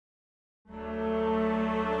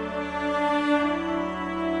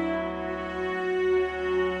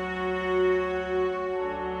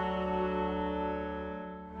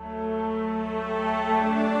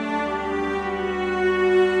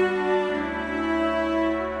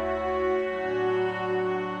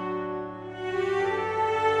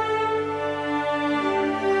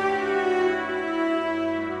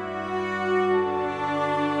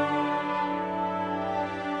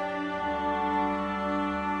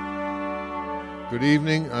Good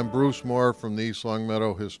evening. I'm Bruce Moore from the East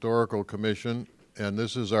Longmeadow Historical Commission, and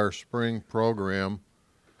this is our spring program.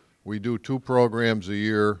 We do 2 programs a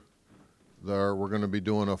year. We're going to be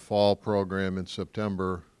doing a fall program in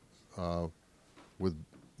September with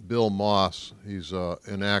Bill Moss. He's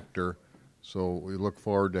an actor, so we look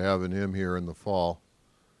forward to having him here in the fall.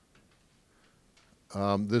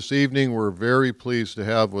 This evening, we're very pleased to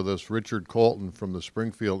have with us Richard Colton from the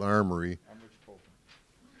Springfield Armory. I'm Rich Colton.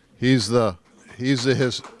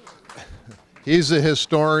 He's a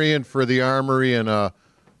historian for the Armory and a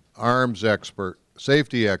arms expert,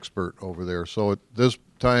 safety expert over there. So at this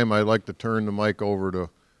time, I'd like to turn the mic over to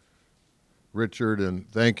Richard, and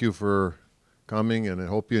thank you for coming, and I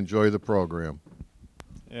hope you enjoy the program.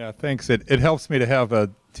 Yeah, thanks. It helps me to have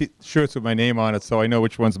shirts with my name on it, so I know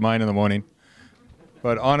which one's mine in the morning.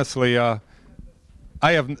 But honestly, I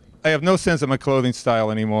have no sense of my clothing style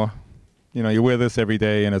anymore. You know, you wear this every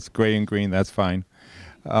day, and it's gray and green. That's fine.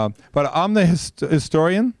 But I'm the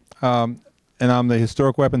historian, and I'm the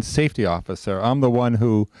Historic Weapons Safety Officer. I'm the one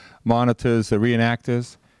who monitors the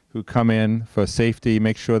reenactors who come in for safety,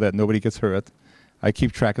 make sure that nobody gets hurt. I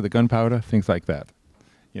keep track of the gunpowder, things like that.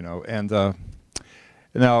 You know, and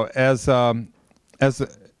now as a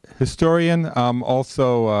historian, I'm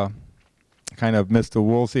also kind of Mr.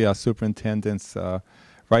 Woolsey, our superintendent's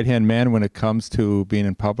right-hand man when it comes to being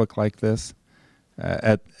in public like this.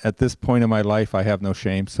 At this point in my life, I have no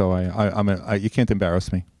shame, so you can't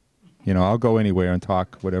embarrass me. You know, I'll go anywhere and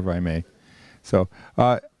talk whatever I may. So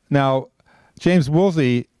now, James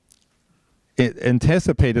Woolsey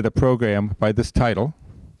anticipated a program by this title.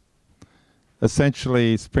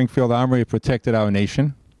 Essentially, Springfield Armory protected our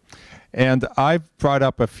nation. And I've brought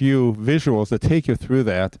up a few visuals that take you through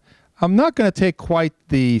that. I'm not going to take quite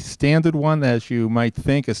the standard one, as you might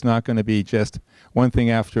think. It's not going to be just one thing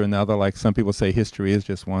after another, like some people say history is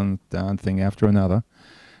just one darn thing after another.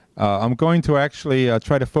 I'm going to actually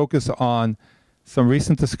try to focus on some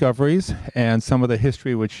recent discoveries and some of the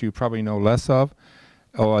history which you probably know less of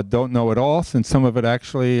or don't know at all, since some of it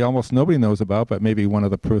actually almost nobody knows about, but maybe one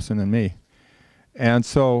other person and me. And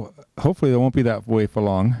so hopefully it won't be that way for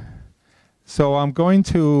long. So I'm going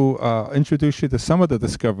to introduce you to some of the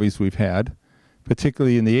discoveries we've had,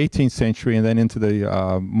 particularly in the 18th century and then into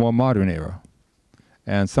the more modern era.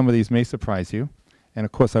 And some of these may surprise you. And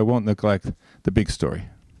of course, I won't neglect the big story.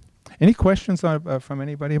 Any questions from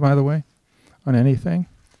anybody, by the way, on anything?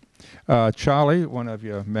 Charlie, one of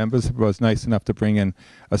your members, was nice enough to bring in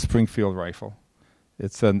a Springfield rifle.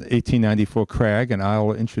 It's an 1894 Krag, and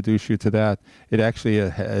I'll introduce you to that. It actually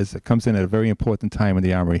it comes in at a very important time in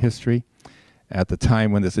the Armory history, at the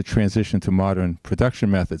time when there's a transition to modern production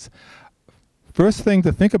methods. First thing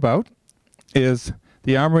to think about is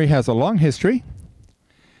the Armory has a long history,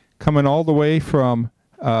 coming all the way from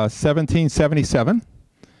 1777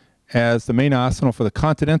 as the main arsenal for the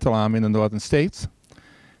Continental Army in the northern states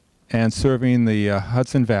and serving the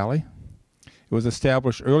Hudson Valley. It was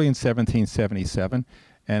established early in 1777,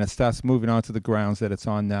 and it starts moving on to the grounds that it's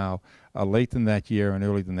on now late in that year and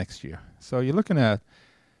early the next year. So you're looking at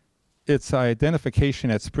its identification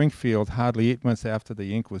at Springfield hardly 8 months after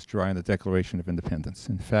the ink was dry in the Declaration of Independence.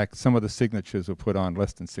 In fact, some of the signatures were put on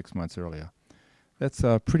less than 6 months earlier. That's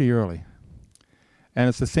pretty early. And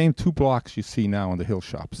it's the same 2 blocks you see now in the hill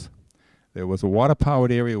shops. There was a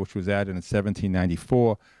water-powered area which was added in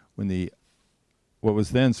 1794 when what was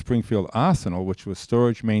then Springfield Arsenal, which was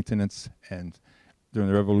storage, maintenance, and during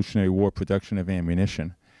the Revolutionary War, production of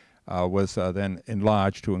ammunition, was then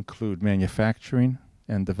enlarged to include manufacturing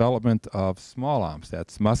and development of small arms.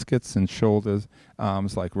 That's muskets and shoulder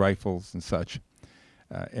arms like rifles and such.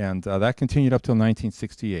 And that continued up till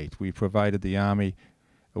 1968. We provided the Army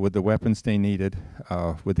with the weapons they needed,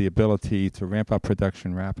 with the ability to ramp up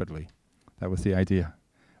production rapidly. That was the idea.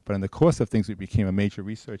 But in the course of things, it became a major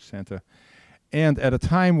research center. And at a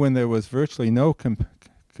time when there was virtually no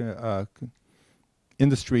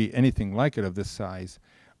industry, anything like it of this size,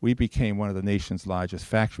 we became one of the nation's largest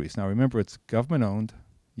factories. Now remember, it's government-owned,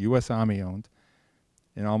 U.S. Army-owned.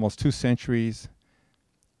 In almost 2 centuries,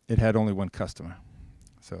 it had only one customer.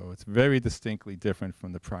 So it's very distinctly different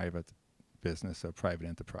from the private business or private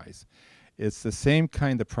enterprise. It's the same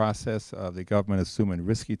kind of process of the government assuming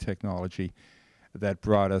risky technology that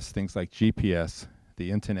brought us things like GPS, the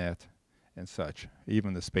internet, and such,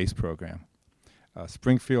 even the space program.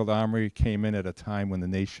 Springfield Armory came in at a time when the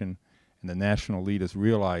nation and the national leaders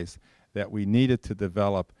realized that we needed to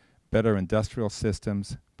develop better industrial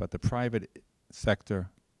systems, but the private sector,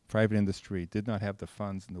 private industry did not have the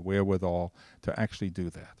funds and the wherewithal to actually do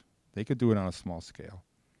that. They could do it on a small scale.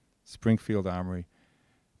 Springfield Armory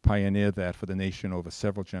pioneered that for the nation over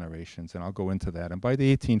several generations, and I'll go into that. And by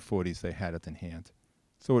the 1840s, they had it in hand.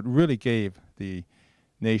 So it really gave the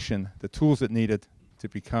nation the tools it needed to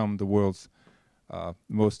become the world's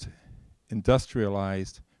most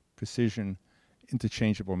industrialized, precision,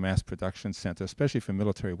 interchangeable mass production center, especially for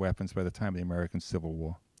military weapons by the time of the American Civil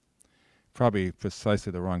War. Probably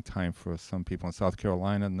precisely the wrong time for some people in South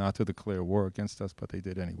Carolina not to declare war against us, but they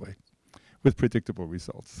did anyway, with predictable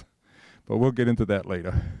results. But we'll get into that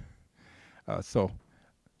later. So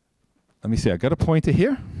let me see. I got a pointer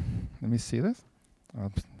here. Let me see this.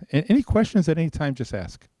 Any questions at any time, just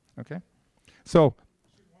ask. Okay? So,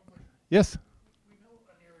 yes? We know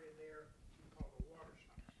an area there we call the water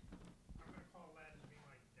shop. I'm going to call that as being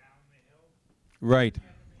like down the hill. Right. And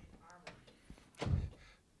the main armory.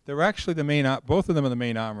 They're actually the main, both of them are the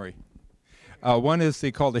main armory. One is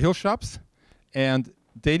they call the Hill Shops, and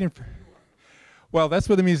dating, well, that's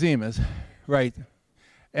where the museum is, right.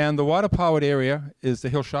 And the water-powered area is the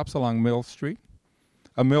Hill Shops along Mill Street,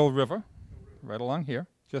 Mill River, right along here,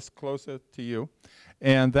 just closer to you.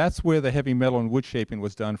 And that's where the heavy metal and wood shaping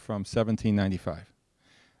was done from 1795.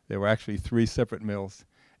 There were actually 3 separate mills.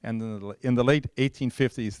 And in the late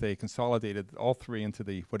 1850s, they consolidated all 3 into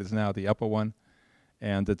what is now the upper one,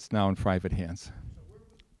 and it's now in private hands. So where were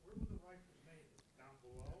the rifles made? Down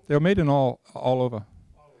below? They were made in all over. All over.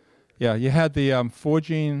 Yeah, you had the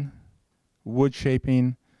forging, wood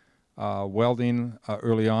shaping, welding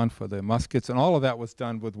early on for the muskets, and all of that was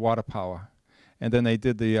done with water power. And then they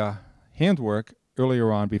did the handwork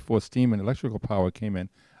earlier on before steam and electrical power came in,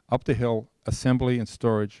 up the hill, assembly and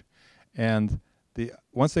storage. And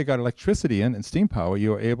once they got electricity in and steam power, you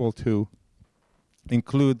were able to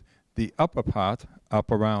include the upper part up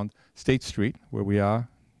around State Street, where we are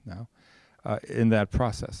now, in that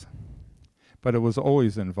process. But it was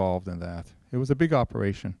always involved in that. It was a big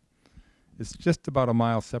operation. It's just about a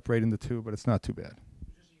mile separating the two, but it's not too bad.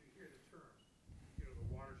 Just you hear the term,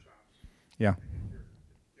 the water shops. Yeah.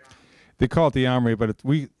 The armory. They call it the Armory, but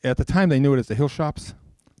at the time they knew it as the Hill Shops,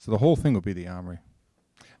 so the whole thing would be the Armory.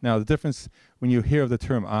 Now the difference, when you hear of the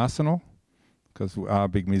term arsenal, because our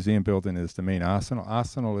big museum building is the main arsenal,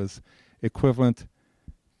 arsenal is equivalent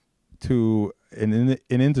to an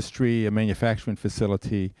industry, a manufacturing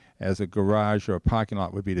facility, as a garage or a parking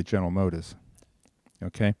lot would be to General Motors.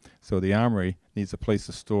 Okay? So the Armory needs a place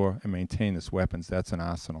to store and maintain its weapons. That's an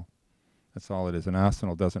arsenal. That's all it is. An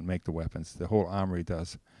arsenal doesn't make the weapons. The whole Armory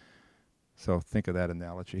does. So think of that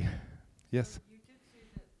analogy. Yes? You did say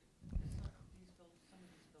that some of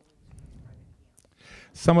these buildings were private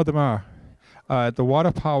hands. Some of them are. The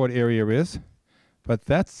water-powered area is, but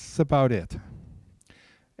that's about it.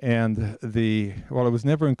 And it was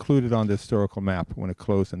never included on the historical map when it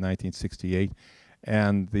closed in 1968.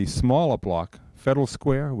 And the smaller block, Federal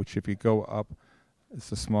Square, which if you go up, it's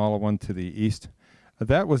the smaller one to the east,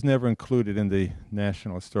 that was never included in the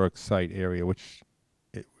National Historic Site area, which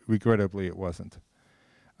regrettably it wasn't.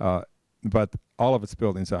 But all of its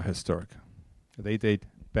buildings are historic. They date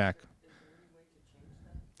back. Is there any way to change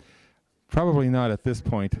that? Probably not at this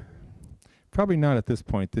point. Probably not at this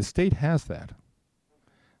point. The state has that.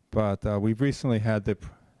 But we've recently had the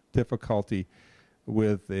difficulty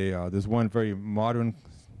with there's one very modern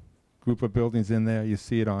group of buildings in there. You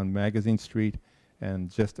see it on Magazine Street and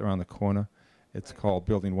just around the corner. It's called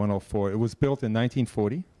Building 104. It was built in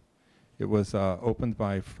 1940. It was opened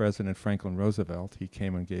by President Franklin Roosevelt. He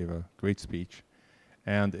came and gave a great speech.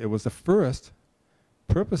 And it was the first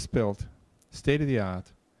purpose-built,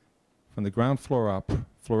 state-of-the-art, from the ground floor up,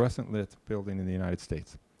 fluorescent-lit building in the United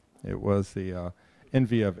States. It was the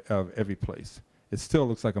envy of every place. It still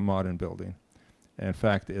looks like a modern building. And in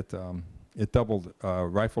fact, it doubled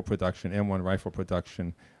rifle production, M1 rifle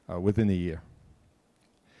production, within a year.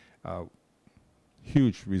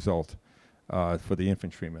 Huge result for the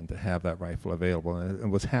infantrymen to have that rifle available, and it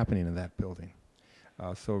was happening in that building.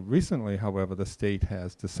 So recently, however, the state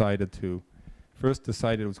has decided first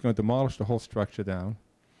decided it was going to demolish the whole structure down,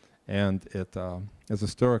 and as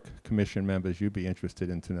historic commission members, you'd be interested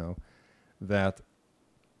in to know that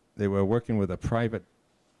they were working with a private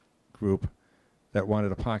group that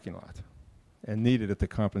wanted a parking lot and needed it to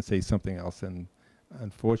compensate something else. And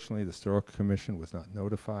unfortunately, the Historic Commission was not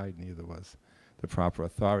notified, neither was the proper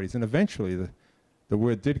authorities. And eventually, the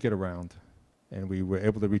word did get around, and we were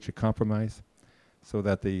able to reach a compromise so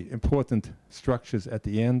that the important structures at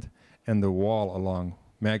the end and the wall along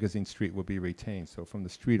Magazine Street will be retained. So from the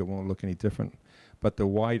street, it won't look any different. But the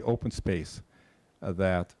wide open space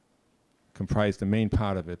that comprised the main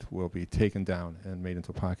part of it will be taken down and made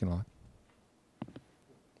into a parking lot.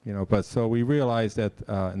 But so we realized that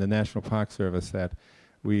in the National Park Service that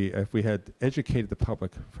if we had educated the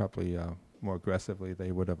public probably more aggressively,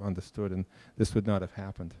 they would have understood, and this would not have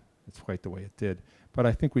happened. It's quite the way it did. But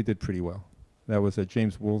I think we did pretty well. That was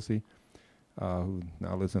James Woolsey, who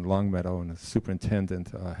now lives in Longmeadow, and the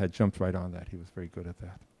superintendent had jumped right on that. He was very good at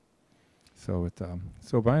that. So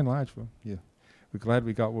so by and large, we're glad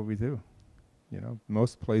we got what we do. You know,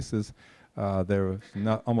 most places there is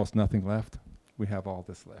almost nothing left. We have all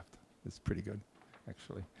this left. It's pretty good,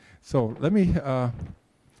 actually. So let me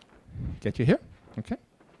get you here, okay?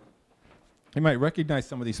 You might recognize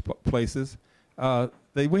some of these places.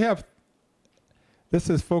 This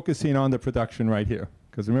is focusing on the production right here,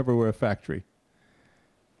 because remember, we're a factory.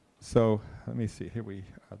 So let me see, there we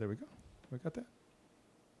go. We got that?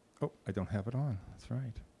 Oh, I don't have it on, that's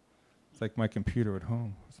right. It's like my computer at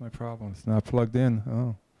home. What's my problem? It's not plugged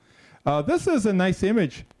in, oh. This is a nice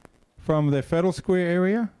image from the Federal Square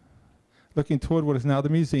area, looking toward what is now the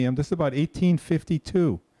museum. This is about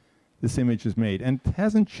 1852, this image is made, and it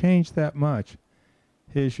hasn't changed that much.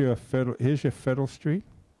 Here's your Federal Street.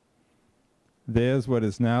 There's what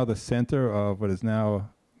is now the center of what is now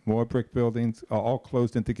more brick buildings, all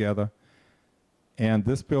closed in together. And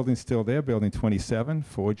this building's still there, Building 27,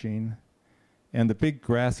 forging, and the big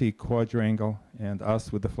grassy quadrangle, and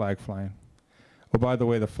us with the flag flying. Oh, by the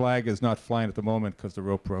way, the flag is not flying at the moment because the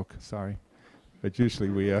rope broke, sorry. But usually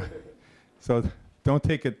we, so don't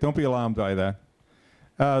be alarmed by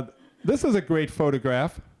that. This is a great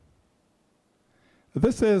photograph.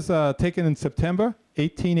 This is taken in September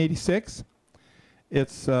 1886.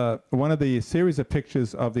 It's one of the series of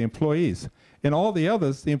pictures of the employees. In all the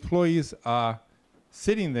others, the employees are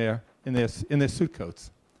sitting there in their suit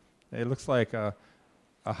coats. It looks like a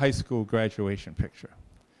high school graduation picture.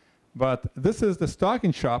 But this is the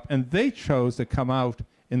stocking shop, and they chose to come out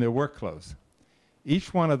in their work clothes.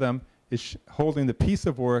 Each one of them is holding the piece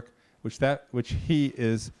of work which he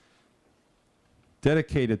is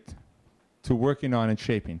dedicated to working on and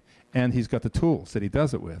shaping. And he's got the tools that he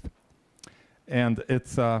does it with. And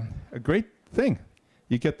it's a great thing.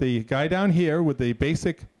 You get the guy down here with the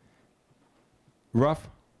basic rough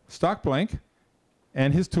stock blank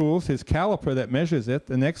and his tools, his caliper that measures it,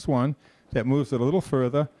 the next one that moves it a little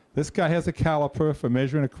further. This guy has a caliper for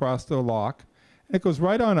measuring across the lock. And it goes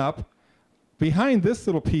right on up. Behind this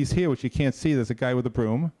little piece here, which you can't see, there's a guy with a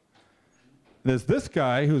broom. There's this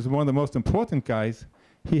guy, who's one of the most important guys.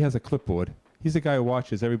 He has a clipboard. He's the guy who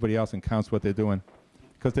watches everybody else and counts what they're doing.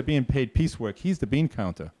 Because they're being paid piecework. He's the bean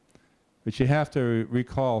counter. But you have to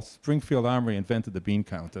recall, Springfield Armory invented the bean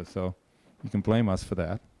counter, so you can blame us for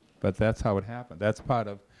that. But that's how it happened. That's part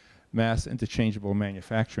of mass interchangeable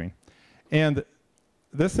manufacturing. And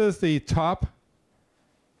this is the top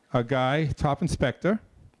inspector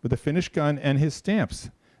with a finished gun and his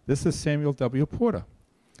stamps. This is Samuel W. Porter.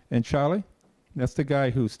 And Charlie, that's the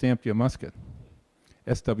guy who stamped your musket,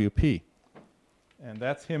 SWP. And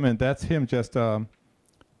that's him just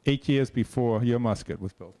 8 years before your musket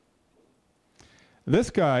was built. This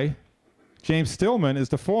guy, James Stillman, is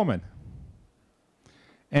the foreman.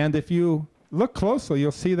 And if you look closely,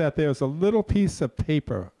 you'll see that there's a little piece of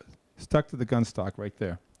paper stuck to the gun stock right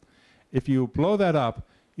there. If you blow that up,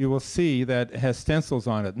 you will see that it has stencils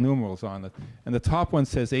on it, numerals on it. And the top one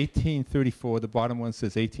says 1834, the bottom one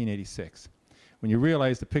says 1886. When you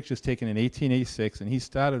realize the picture's taken in 1886 and he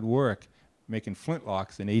started work making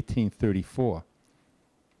flintlocks in 1834,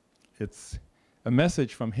 it's a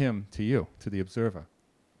message from him to you, to the observer,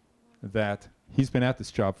 that he's been at this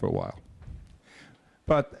job for a while.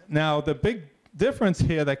 But now the big difference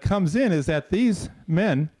here that comes in is that these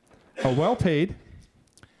men are well paid,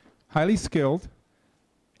 highly skilled,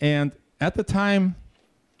 and at the time,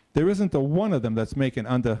 there isn't a one of them that's making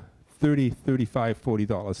under $30, $35,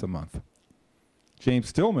 $40 a month. James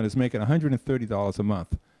Stillman is making $130 a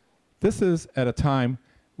month. This is at a time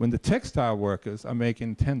when the textile workers are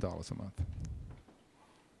making $10 a month.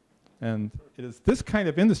 And it is this kind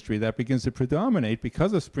of industry that begins to predominate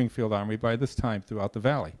because of Springfield Armory by this time throughout the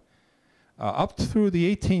valley. Up through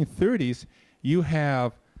the 1830s, you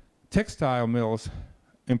have textile mills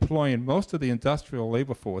employing most of the industrial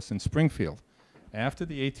labor force in Springfield. After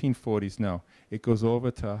the 1840s, no. It goes over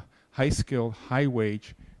to high-skilled,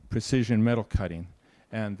 high-wage, precision metal cutting.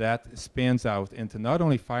 And that spans out into not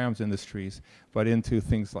only firearms industries, but into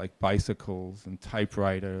things like bicycles and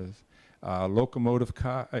typewriters, locomotive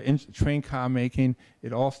car, train car making.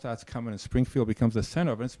 It all starts coming, and Springfield becomes the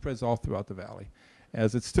center of it, and it spreads all throughout the valley,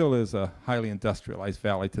 as it still is a highly industrialized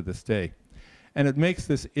valley to this day. And it makes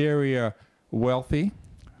this area wealthy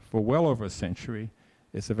for well over a century.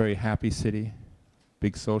 It's a very happy city,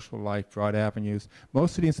 big social life, broad avenues.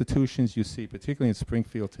 Most of the institutions you see, particularly in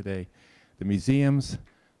Springfield today, the museums,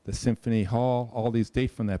 the Symphony Hall, all these date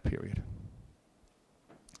from that period.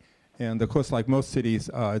 And of course, like most cities,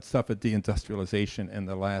 it suffered deindustrialization in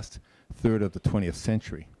the last third of the 20th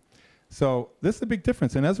century. So this is a big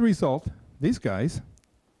difference. And as a result, these guys,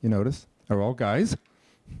 you notice, are all guys,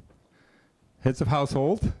 heads of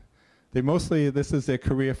household. They mostly, this is their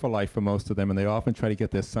career for life for most of them, and they often try to get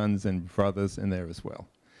their sons and brothers in there as well.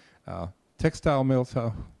 Textile mills,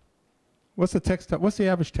 what's the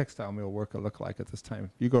average textile mill worker look like at this time?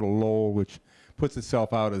 If you go to Lowell, which puts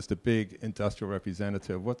itself out as the big industrial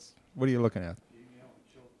representative, what are you looking at?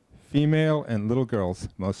 Female and little girls,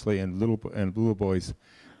 mostly, and little boys.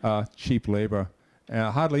 Cheap labor.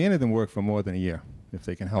 Hardly any of them work for more than a year, if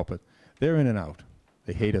they can help it. They're in and out.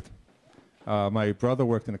 They hate it. My brother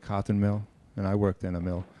worked in a cotton mill, and I worked in a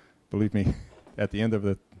mill. Believe me, at the end of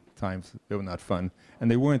the times, they were not fun. And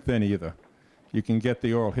they weren't then either. You can get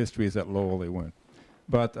the oral histories at Lowell, they weren't.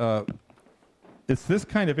 But it's this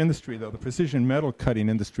kind of industry, though, the precision metal cutting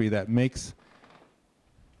industry, that makes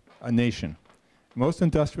a nation. Most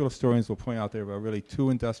industrial historians will point out there are really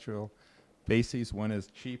two industrial bases. One is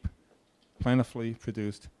cheap, plentifully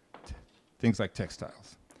produced things like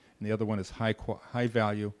textiles. And the other one is high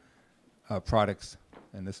value products,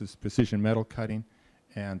 and this is precision metal cutting.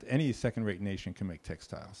 And any second-rate nation can make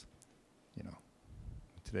textiles. You know,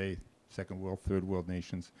 today, second world, third world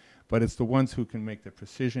nations. But it's the ones who can make the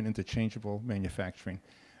precision, interchangeable manufacturing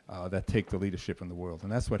that take the leadership in the world.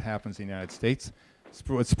 And that's what happens in the United States.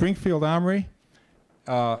 What Springfield Armory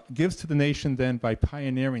gives to the nation then by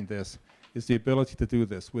pioneering this is the ability to do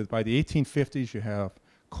this. By the 1850s, you have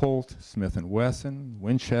Colt, Smith & Wesson,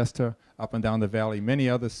 Winchester, up and down the valley, many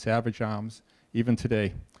others, Savage Arms, even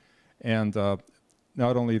today. And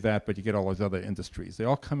not only that, but you get all those other industries. They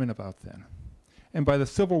all come in about then. And by the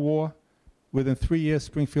Civil War, within 3 years,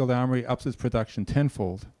 Springfield Armory ups its production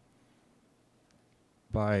tenfold.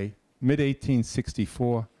 By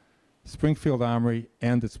mid-1864, Springfield Armory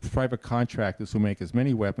and its private contractors who make as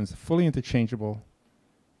many weapons, fully interchangeable,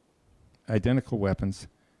 identical weapons,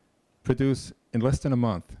 produce in less than a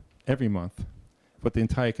month, every month, what the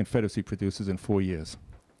entire Confederacy produces in 4 years.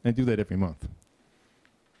 And do that every month.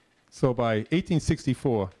 So by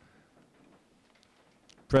 1864,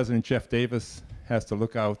 President Jeff Davis has to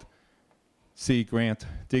look out, see Grant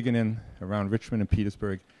digging in around Richmond and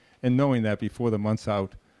Petersburg, and knowing that before the month's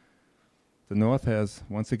out, the North has,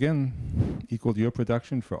 once again, equaled your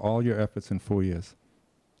production for all your efforts in 4 years.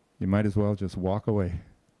 You might as well just walk away.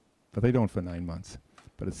 But they don't for 9 months.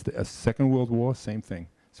 But it's a Second World War, same thing.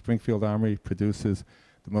 Springfield Armory produces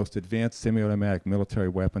the most advanced semi-automatic military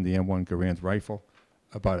weapon, the M1 Garand rifle,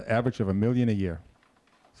 about an average of 1 million a year,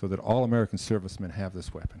 so that all American servicemen have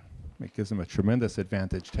this weapon. It gives them a tremendous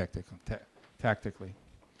advantage tactically.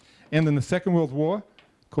 And in the Second World War,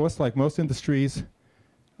 of course, like most industries,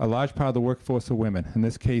 a large part of the workforce are women. In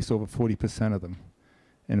this case, over 40% of them.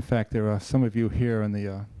 In fact, there are some of you here in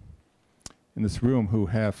this room who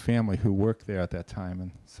have family who worked there at that time,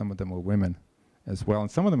 and some of them were women as well. And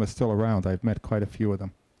some of them are still around. I've met quite a few of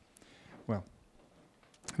them. Well,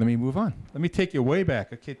 let me move on. Let me take you way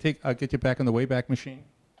back. Okay, I'll get you back in the Wayback Machine,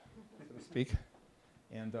 so to speak.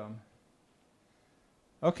 And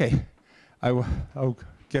okay, I'll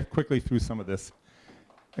get quickly through some of this.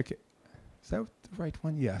 Okay, is that the right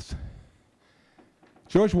one? Yes.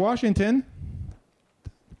 George Washington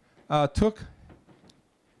took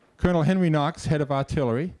Colonel Henry Knox, head of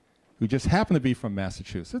artillery, who just happened to be from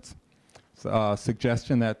Massachusetts,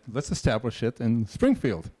 suggestion that let's establish it in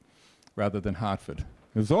Springfield rather than Hartford.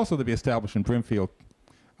 It was also to be established in Brimfield,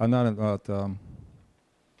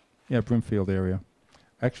 Brimfield area,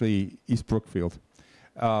 actually East Brookfield.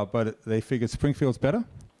 But they figured Springfield's better,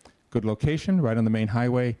 good location, right on the main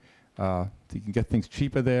highway. You can get things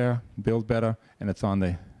cheaper there, build better, and it's on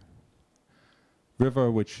the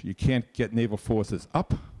river, which you can't get naval forces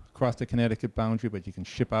up across the Connecticut boundary, but you can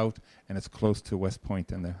ship out, and it's close to West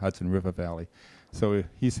Point and the Hudson River Valley. So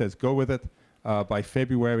he says, go with it by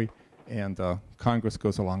February, and Congress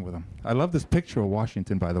goes along with him. I love this picture of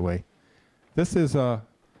Washington, by the way. This is the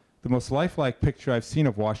most lifelike picture I've seen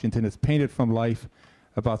of Washington. It's painted from life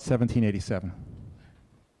about 1787.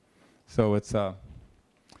 So it's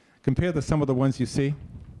compared to some of the ones you see.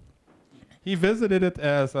 He visited it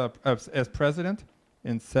as president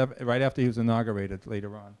right after he was inaugurated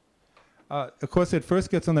later on. Of course, it first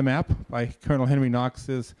gets on the map by Colonel Henry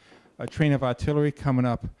Knox's train of artillery coming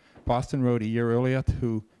up Boston Road a year earlier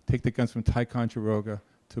to take the guns from Ticonderoga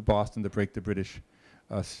to Boston to break the British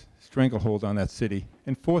stranglehold on that city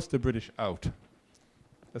and force the British out.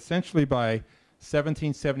 Essentially by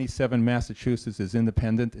 1777, Massachusetts is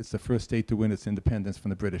independent. It's the first state to win its independence from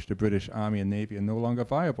the British. The British Army and Navy are no longer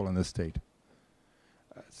viable in this state.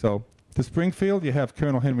 So to Springfield, you have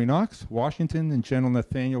Colonel Henry Knox, Washington, and General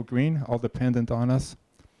Nathaniel Greene, all dependent on us.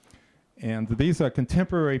 And these are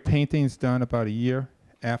contemporary paintings done about a year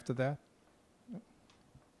after that.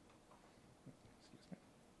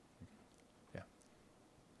 Yeah.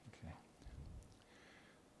 Okay.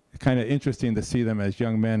 Kind of interesting to see them as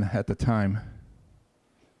young men at the time.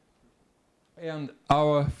 And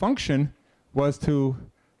our function was to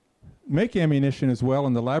make ammunition as well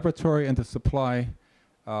in the laboratory and to supply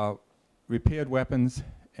repaired weapons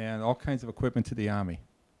and all kinds of equipment to the Army.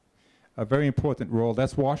 A very important role.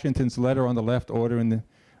 That's Washington's letter on the left ordering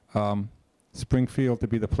Springfield to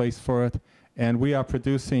be the place for it. And we are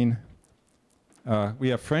producing, we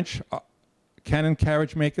have French cannon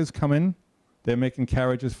carriage makers come in. They're making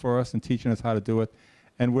carriages for us and teaching us how to do it.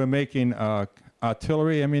 And we're making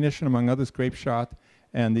artillery ammunition, among others, grape shot,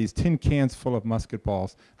 and these tin cans full of musket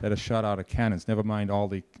balls that are shot out of cannons, never mind all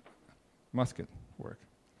the musket work.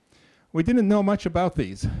 We didn't know much about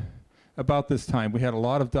these, about this time. We had a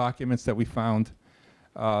lot of documents that we found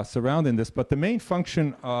surrounding this, but the main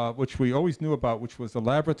function, which we always knew about, which was the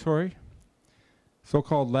laboratory,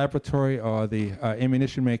 so-called laboratory, or the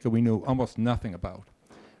ammunition maker, we knew almost nothing about.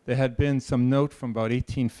 There had been some note from about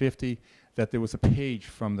 1850 that there was a page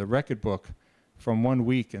from the record book from 1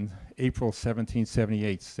 week in April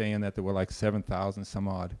 1778 saying that there were like 7,000 some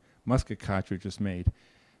odd musket cartridges made.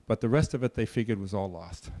 But the rest of it they figured was all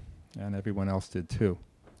lost, and everyone else did too.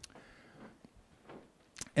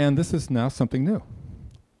 And this is now something new.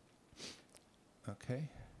 Okay.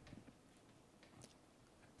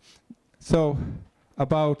 So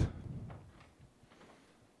about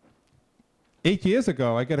 8 years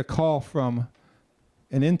ago, I get a call from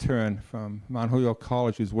an intern from Mount Holyoke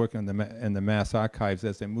College who's working in the Mass Archives.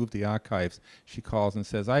 As they move the archives, she calls and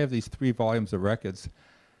says, I have these 3 volumes of records,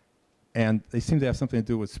 and they seem to have something to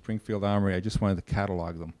do with Springfield Armory. I just wanted to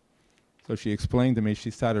catalog them. So she explained to me,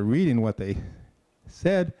 she started reading what they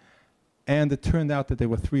said, and it turned out that there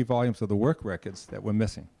were 3 volumes of the work records that were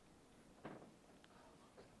missing.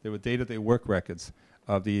 They were day-to-day work records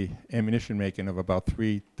of the ammunition making of about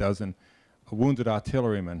 3 dozen wounded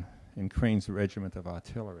artillerymen in Crane's Regiment of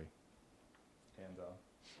Artillery.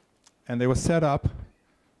 And they were set up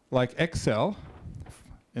like Excel,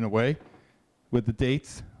 in a way, with the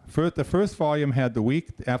dates. The first volume had the week,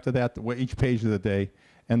 after that, each page of the day,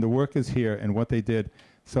 and the workers here and what they did.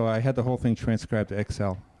 So I had the whole thing transcribed to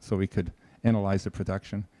Excel so we could analyze the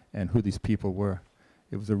production and who these people were.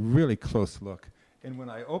 It was a really close look. And when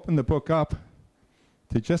I opened the book up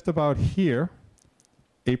to just about here,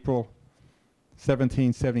 April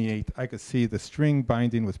 1778, I could see the string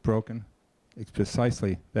binding was broken. It's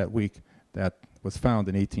precisely that week that was found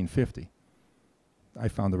in 1850. I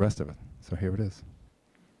found the rest of it, so here it is.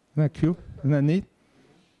 Isn't that cute? Isn't that neat?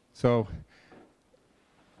 So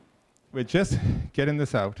we're just getting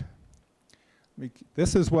this out.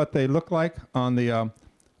 This is what they look like on the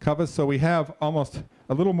covers. So we have almost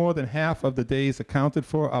a little more than half of the days accounted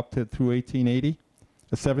for up to through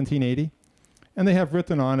 1780. And they have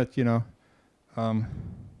written on it, you know,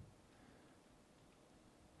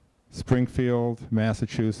 Springfield,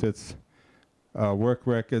 Massachusetts, work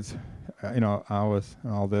records, you know, hours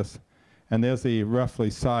and all this. And there's the roughly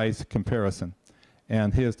size comparison.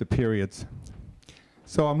 And here's the periods.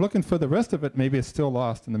 So I'm looking for the rest of it. Maybe it's still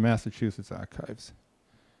lost in the Massachusetts archives.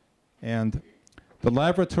 And the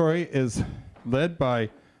laboratory is led by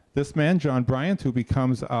this man, John Bryant, who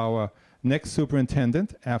becomes our next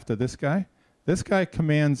superintendent after this guy. This guy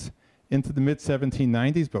commands into the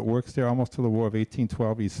mid-1790s, but works there almost till the War of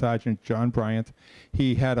 1812. He's Sergeant John Bryant.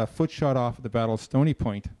 He had a foot shot off at the Battle of Stony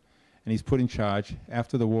Point, and he's put in charge.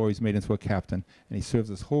 After the war, he's made into a captain, and he serves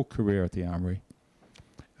his whole career at the Armory.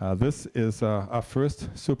 This is our first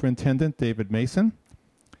superintendent, David Mason.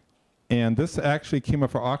 And this actually came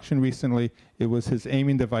up for auction recently. It was his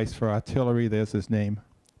aiming device for artillery. There's his name.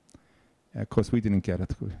 Of course, we didn't get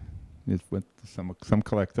it. It went to some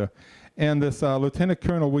collector. And this Lieutenant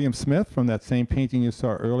Colonel William Smith from that same painting you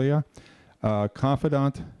saw earlier,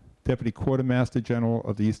 confidant, Deputy Quartermaster General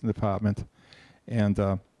of the Eastern Department. And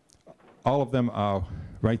all of them are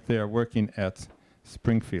right there working at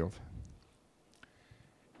Springfield.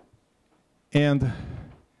 And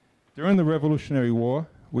during the Revolutionary War,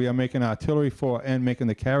 we are making artillery for and making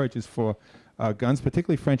the carriages for guns,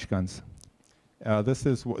 particularly French guns. This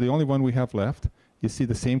is the only one we have left. You see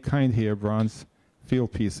the same kind here, bronze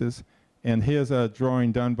field pieces. And here's a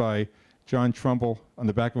drawing done by John Trumbull on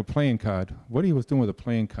the back of a playing card. What he was doing with a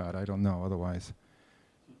playing card, I don't know otherwise.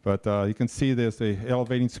 But you can see there's the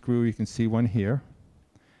elevating screw. You can see one here,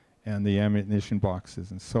 and the ammunition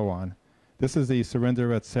boxes and so on. This is the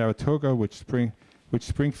surrender at Saratoga, which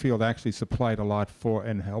Springfield actually supplied a lot for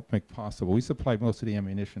and helped make possible. We supplied most of the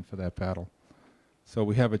ammunition for that battle. So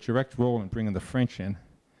we have a direct role in bringing the French in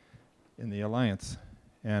the alliance,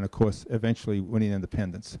 and of course eventually winning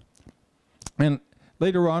independence. And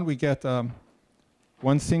later on we get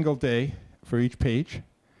one single day for each page,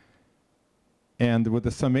 and with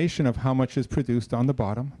the summation of how much is produced on the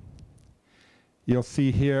bottom. You'll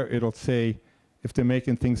see here it'll say if they're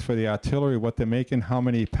making things for the artillery, what they're making, how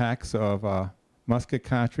many packs of musket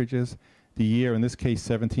cartridges, the year, in this case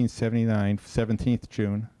 1779, 17th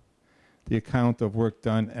June, the account of work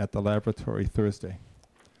done at the laboratory Thursday.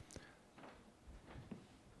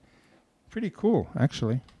 Pretty cool,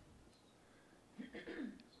 actually.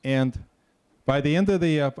 And by the end of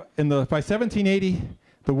the, by 1780,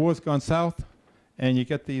 the war's gone south, and you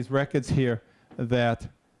get these records here that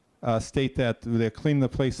state that they're cleaning the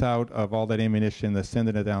place out of all that ammunition, they're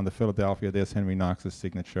sending it down to Philadelphia. There's Henry Knox's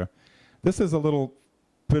signature. This is a little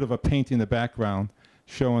bit of a painting in the background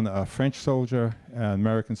showing a French soldier,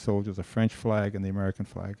 American soldiers, a French flag and the American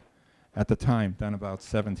flag at the time, done about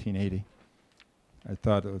 1780. I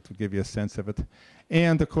thought it would give you a sense of it.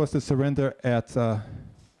 And of course the surrender at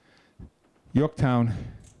Yorktown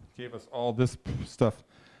gave us all this stuff,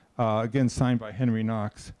 again signed by Henry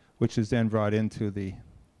Knox, which is then brought into it.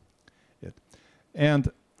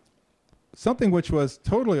 And something which was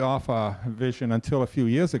totally off our vision until a few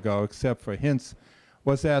years ago, except for hints,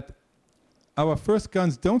 was that our first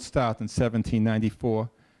guns don't start in 1794.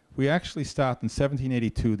 We actually start in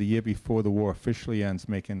 1782, the year before the war officially ends,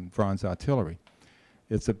 making bronze artillery.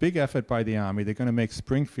 It's a big effort by the Army. They're going to make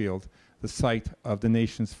Springfield the site of the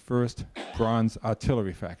nation's first bronze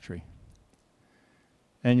artillery factory.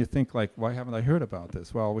 And you think, like, why haven't I heard about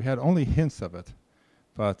this? Well, we had only hints of it,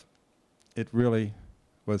 but it really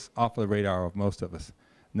was off the radar of most of us.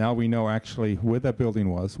 Now we know actually where that building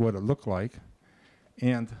was, what it looked like,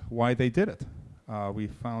 and why they did it. We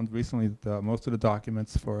found recently most of the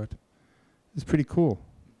documents for it. It's pretty cool.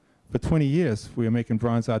 For 20 years, we were making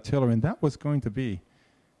bronze artillery, and that was going to be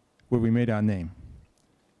where we made our name.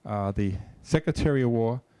 The Secretary of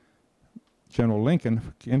War, General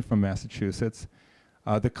Lincoln, in from Massachusetts,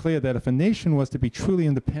 declared that if a nation was to be truly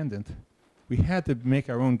independent, we had to make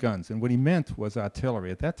our own guns. And what he meant was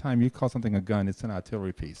artillery. At that time, you call something a gun, it's an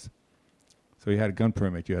artillery piece. So you had a gun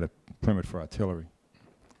permit, you had a permit for artillery.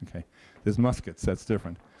 Okay, there's muskets, that's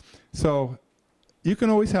different. So you can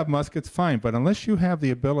always have muskets, fine, but unless you have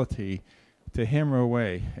the ability to hammer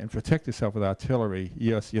away and protect yourself with artillery,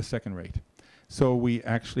 you're second rate. So we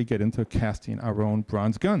actually get into casting our own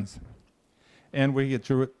bronze guns. And we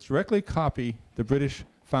directly copy the British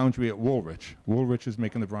foundry at Woolwich. Woolwich is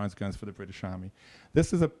making the bronze guns for the British Army.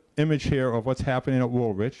 This is an image here of what's happening at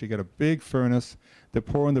Woolwich. You get a big furnace, they're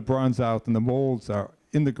pouring the bronze out, and the molds are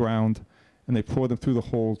in the ground, and they pour them through the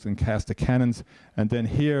holes and cast the cannons. And then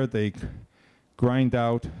here they grind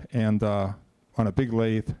out and on a big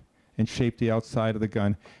lathe and shape the outside of the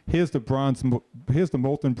gun. Here's the bronze, here's the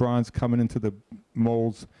molten bronze coming into the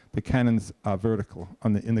molds. The cannons are vertical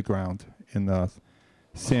in the ground in the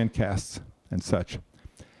sand casts and such.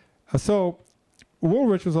 So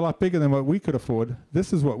Woolwich was a lot bigger than what we could afford.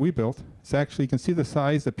 This is what we built. It's actually, you can see the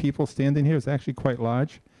size of people standing here. It's actually quite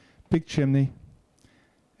large. Big chimney.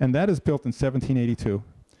 And that is built in 1782.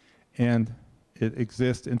 And it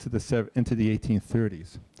exists into the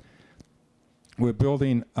 1830s. We're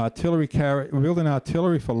building artillery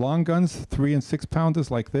for long guns, 3 and 6 pounders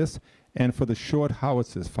like this, and for the short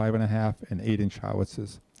howitzers, 5.5 and 8-inch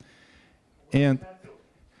howitzers. And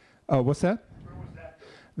what's that?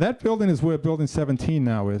 That building is where Building 17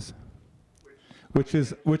 now is, which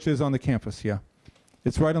is on the campus. Yeah,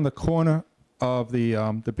 it's right on the corner of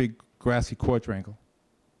the big grassy quadrangle.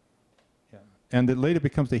 Yeah, and it later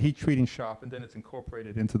becomes the heat treating shop, and then it's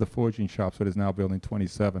incorporated into the forging shop. So it is now Building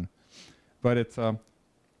 27. But it's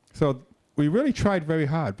so we really tried very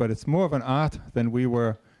hard, but it's more of an art than we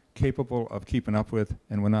were capable of keeping up with,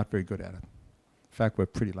 and we're not very good at it. In fact, we're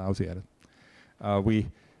pretty lousy at it.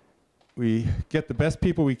 We get the best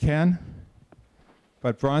people we can,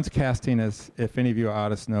 but bronze casting, is, if any of you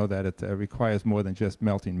artists know, that it requires more than just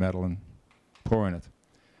melting metal and pouring it.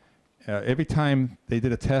 Every time they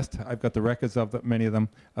did a test, I've got the records of many of them,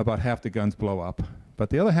 about half the guns blow up, but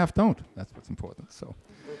the other half don't. That's what's important. So,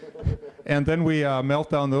 and then we melt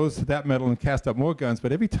down that metal and cast up more guns,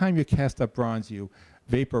 but every time you cast up bronze, you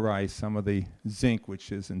vaporize some of the zinc,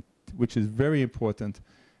 which is very important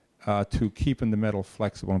to keeping the metal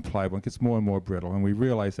flexible and pliable. It gets more and more brittle, and we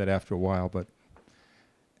realize that after a while. But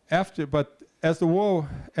But as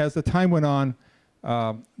the time went on,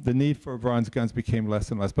 the need for bronze guns became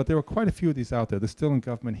less and less. But there were quite a few of these out there. They're still in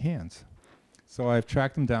government hands. So I've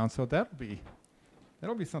tracked them down. So that'll be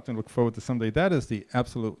something to look forward to someday. That is the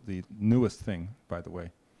absolutely newest thing, by the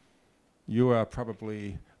way. You are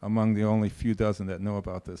probably among the only few dozen that know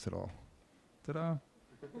about this at all. Ta-da! How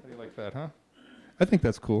do you like that, huh? I think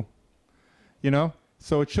that's cool. You know?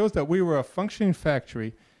 So it shows that we were a functioning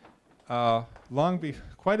factory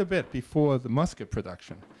quite a bit before the musket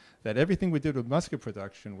production. That everything we did with musket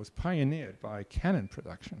production was pioneered by cannon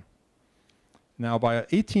production. Now, by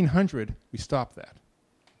 1800, we stopped that.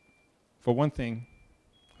 For one thing,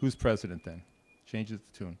 who's president then? Changes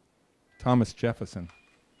the tune. Thomas Jefferson.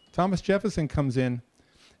 Thomas Jefferson comes in,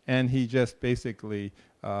 and he just basically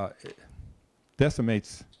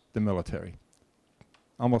decimates the military,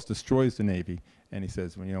 almost destroys the Navy, and he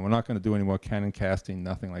says, well, you know, we're not going to do any more cannon casting,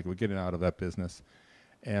 nothing like, we're getting out of that business.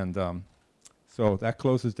 And so that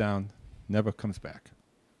closes down, never comes back.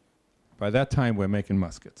 By that time, we're making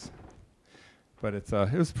muskets. But it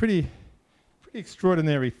was pretty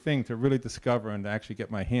extraordinary thing to really discover and to actually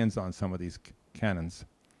get my hands on some of these cannons.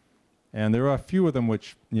 And there are a few of them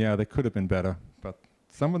which, yeah, they could have been better, but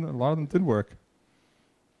a lot of them did work.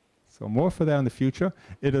 So more for that in the future.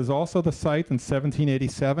 It is also the site in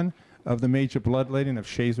 1787 of the major bloodletting of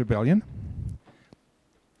Shays' Rebellion.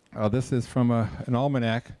 This is from an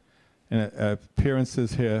almanac, and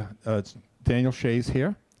appearances here. Daniel Shays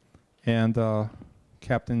here, and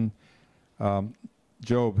Captain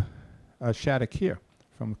Job Shattuck here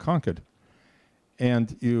from Concord.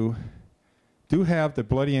 And you do have the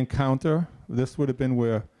bloody encounter. This would have been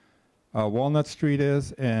where Walnut Street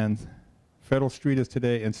is, and Federal Street is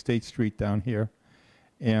today, and State Street down here.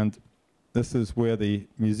 And this is where the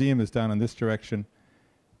museum is down in this direction.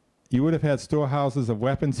 You would have had storehouses of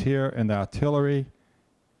weapons here and artillery,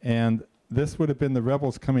 and this would have been the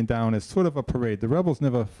rebels coming down as sort of a parade. The rebels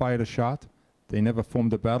never fired a shot. They never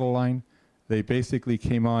formed a battle line. They basically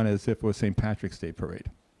came on as if it was St. Patrick's Day parade,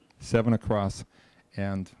 7 across,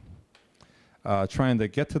 and trying to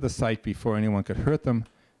get to the site before anyone could hurt them.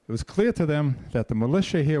 It was clear to them that the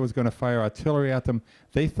militia here was going to fire artillery at them.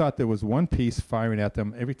 They thought there was one piece firing at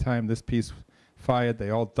them. Every time this piece fired, they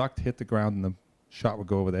all ducked, hit the ground, and the shot would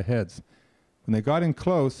go over their heads. When they got in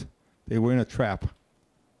close, they were in a trap.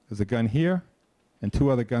 There's a gun here and 2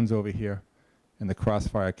 other guns over here, and the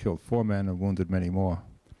crossfire killed 4 men and wounded many more.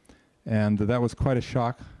 And that was quite a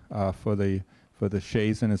shock for the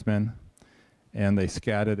Shays and his men. And they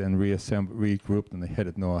scattered and regrouped, and they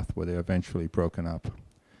headed north, where they eventually broken up.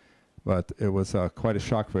 But it was quite a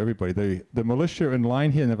shock for everybody. The militia in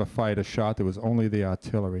line here never fired a shot. There was only the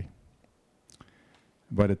artillery.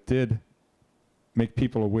 But it did make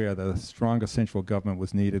people aware that a stronger central government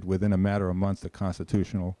was needed. Within a matter of months, the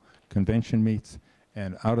Constitutional Convention meets,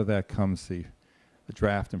 and out of that comes the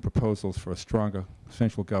draft and proposals for a stronger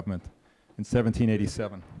central government. In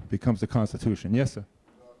 1787, becomes the Constitution. Yes, sir?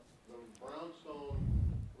 The brownstone,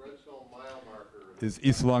 redstone mile marker. Is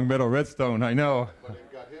East Long Meadow Redstone, I know. But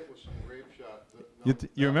it got hit with some grape shot.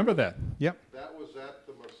 You remember that? Yep. That was at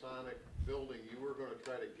the Masonic building. You were going to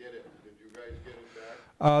try to get it. Did you guys get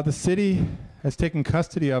it back? The city has taken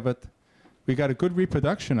custody of it. We got a good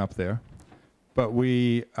reproduction up there, but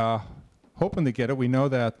we are hoping to get it. We know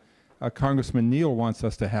that Congressman Neal wants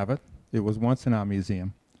us to have it. It was once in our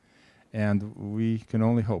museum, and we can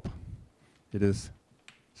only hope. It is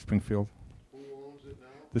Springfield. Who owns it now?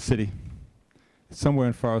 The city. It's somewhere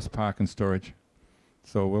in Forest Park in storage,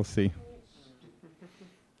 so we'll see.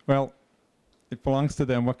 Well, it belongs to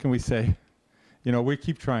them. What can we say? You know, we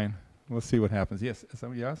keep trying. We'll see what happens. Yes,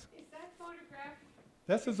 somebody else? Is that photograph?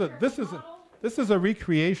 This is a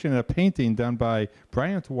recreation, a painting done by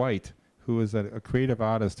Bryant White, who is a creative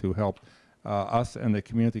artist who helped us and the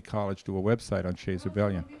community college do a website on Shays'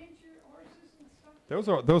 Rebellion. Miniature horses and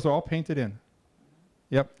stuff? Those are all painted in.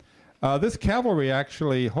 Yep. This cavalry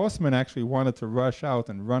horsemen actually wanted to rush out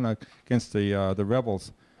and run against the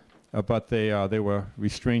rebels, but they were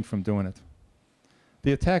restrained from doing it.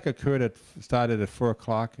 The attack started at 4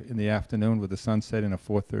 o'clock in the afternoon with the sun setting at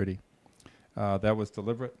 4:30. That was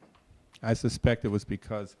deliberate. I suspect it was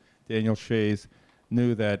because Daniel Shays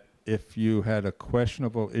knew that if you had a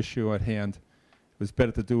questionable issue at hand, it was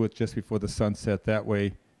better to do it just before the sunset. That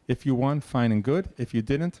way, if you won, fine and good. If you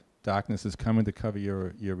didn't, darkness is coming to cover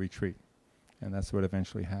your retreat. And that's what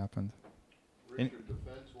eventually happened. Richard, the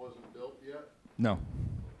fence wasn't built yet? No.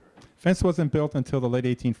 Fence wasn't built until the late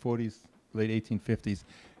 1840s, late 1850s.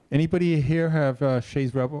 Anybody here have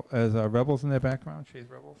Shays rebels in their background? Shays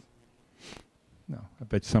rebels? No, I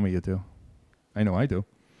bet some of you do. I know I do.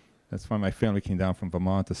 That's why my family came down from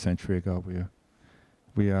Vermont a century ago.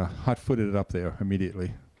 We hot-footed it up there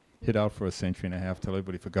immediately. Hid out for a century and a half till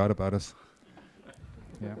everybody forgot about us.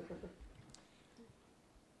 Yeah.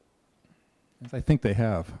 As I think they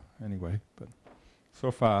have, anyway. But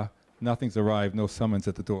so far, nothing's arrived, no summons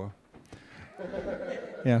at the door.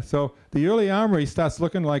 Yeah, so the early armory starts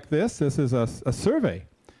looking like this. This is a survey.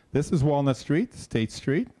 This is Walnut Street, State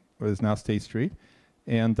Street, or is now State Street.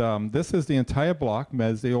 And this is the entire block,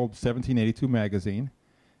 as the old 1782 magazine.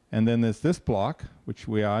 And then there's this block, which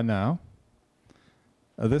we are now.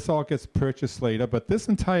 This all gets purchased later, but this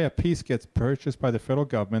entire piece gets purchased by the federal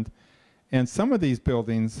government. And some of these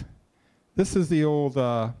buildings, this is the old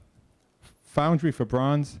foundry for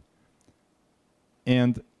bronze.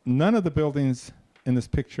 And none of the buildings in this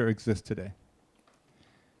picture exist today.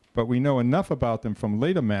 But we know enough about them from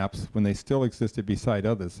later maps when they still existed beside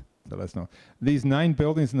others to let us know. These 9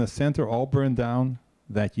 buildings in the center all burned down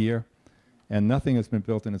that year, and nothing has been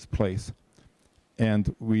built in its place.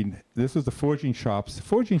 And this was the forging shops.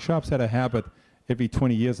 Forging shops had a habit every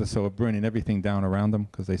 20 years or so of burning everything down around them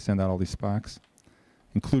because they send out all these sparks,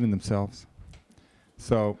 including themselves.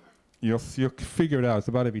 So you'll figure it out. It's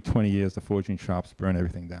about every 20 years the forging shops burn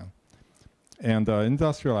everything down. And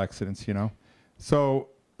industrial accidents, you know. So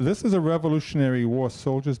this is a Revolutionary War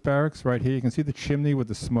soldiers' barracks right here. You can see the chimney with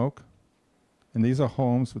the smoke. And these are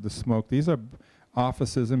homes with the smoke. These are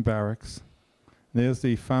offices and barracks. There's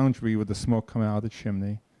the foundry with the smoke coming out of the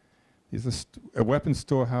chimney. These are weapons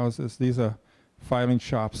storehouses. These are filing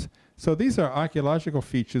shops. So these are archaeological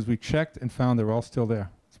features we checked and found they're all still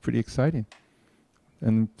there. It's pretty exciting.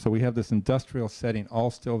 And so we have this industrial setting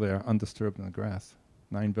all still there, undisturbed in the grass.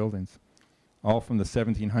 9 buildings, all from the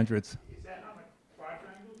 1700s. Is that on the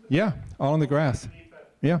quadrangle? Yeah, all in the grass. Underneath that?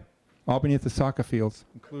 Yeah, all beneath the soccer fields,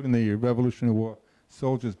 including the Revolutionary War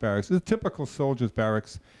soldiers' barracks. It's a typical soldiers'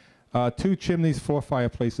 barracks. 2 chimneys, 4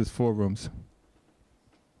 fireplaces, 4 rooms.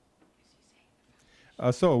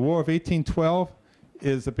 So War of 1812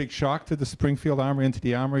 is a big shock to the Springfield Armory and to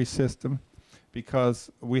the armory system because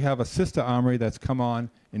we have a sister armory that's come on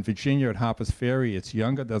in Virginia at Harper's Ferry. It's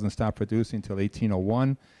younger, doesn't start producing until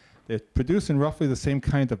 1801. They're producing roughly the same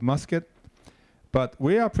kind of musket, but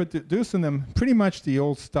we are producing them pretty much the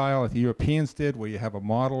old style that the Europeans did, where you have a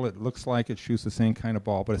model, it looks like it shoots the same kind of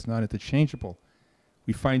ball, but it's not interchangeable.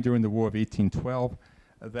 We find during the War of 1812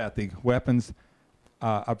 that the weapons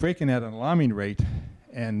are breaking at an alarming rate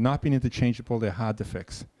and not being interchangeable, they're hard to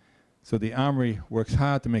fix. So the Armory works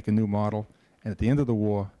hard to make a new model, and at the end of the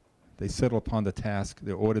war, they settle upon the task.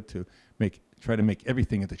 They're ordered to try to make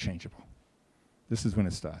everything interchangeable. This is when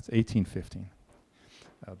it starts, 1815.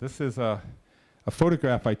 This is a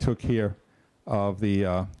photograph I took here of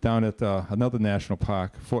the down at another national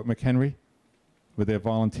park, Fort McHenry, with their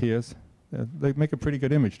volunteers. They make a pretty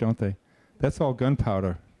good image, don't they? That's all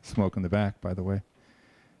gunpowder smoke in the back, by the way.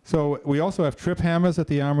 So we also have trip hammers at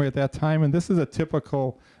the Armory at that time, and this is a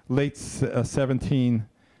typical late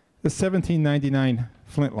 1799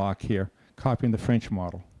 flintlock here, copying the French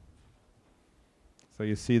model. So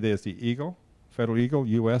you see there's the eagle, Federal Eagle,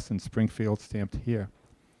 U.S., and Springfield stamped here.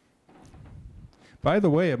 By the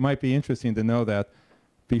way, it might be interesting to know that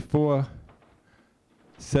before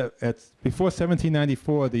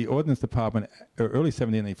 1794, the Ordnance Department, or early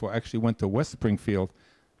 1794, actually went to West Springfield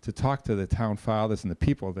to talk to the town fathers and the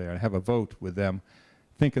people there and have a vote with them,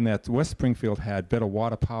 thinking that West Springfield had better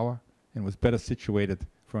water power and was better situated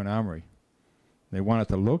for an armory. They wanted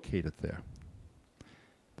to locate it there.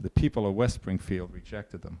 But the people of West Springfield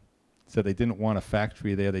rejected them. Said they didn't want a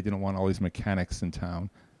factory there, they didn't want all these mechanics in town.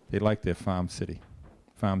 They liked their farm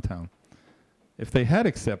town. If they had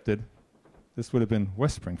accepted, this would have been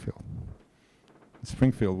West Springfield.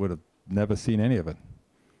 Springfield would have never seen any of it.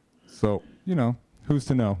 So, you know, who's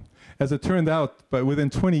to know? As it turned out, but within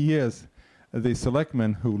 20 years, the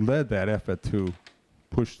selectmen who led that effort to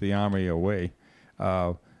push the armory away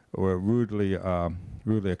were rudely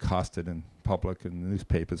accosted in public and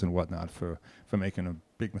newspapers and whatnot for making a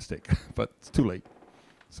big mistake. But it's too late.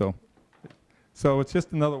 So it's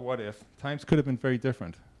just another what if. Times could have been very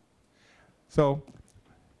different. So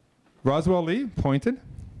Roswell Lee appointed,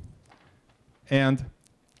 and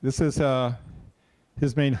this is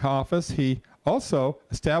his main office. He also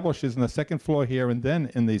establishes in the second floor here and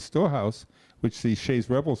then in the storehouse, which the Shays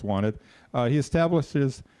rebels wanted, he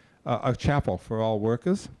establishes a chapel for all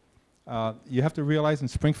workers. You have to realize in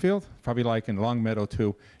Springfield, probably like in Longmeadow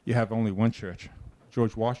too, you have only one church.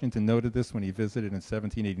 George Washington noted this when he visited in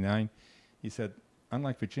 1789. He said,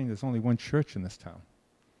 unlike Virginia, there's only one church in this town.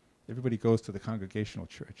 Everybody goes to the Congregational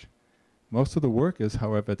Church. Most of the workers,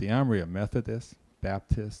 however, at the Armory are Methodists,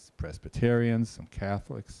 Baptists, Presbyterians, some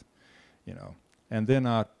Catholics. you know. And they're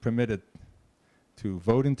not permitted to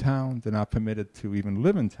vote in town. They're not permitted to even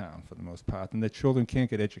live in town for the most part, and their children can't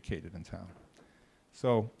get educated in town.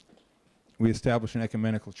 So we established an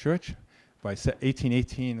ecumenical church. By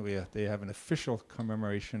 1818, they have an official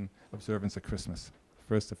commemoration observance of Christmas,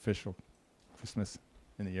 first official Christmas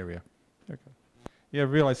in the area. Okay. Yeah,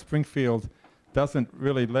 realize Springfield doesn't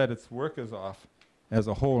really let its workers off as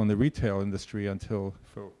a whole in the retail industry until,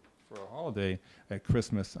 for a holiday at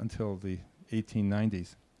Christmas, until the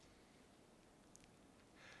 1890s.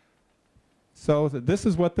 So this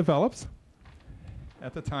is what develops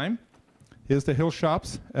at the time. Here's the Hill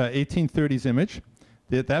Shops 1830s image.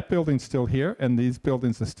 That building's still here, and these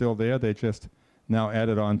buildings are still there. They just now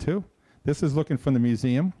added on to. This is looking from the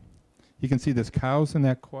museum. You can see there's cows in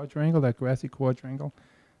that quadrangle, that grassy quadrangle.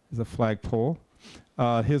 There's a flagpole.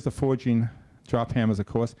 Here's the forging drop hammers, of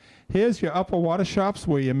course. Here's your upper water shops,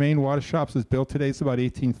 where your main water shops is built today. It's about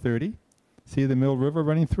 1830. See the Mill River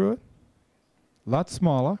running through it? A lot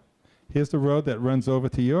smaller. Here's the road that runs over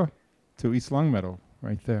to East Longmeadow,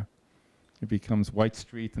 right there. It becomes White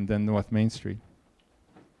Street and then North Main Street.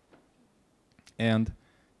 And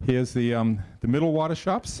here's the middle water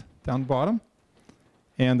shops down the bottom.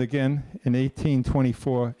 And again, in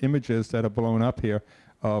 1824, images that are blown up here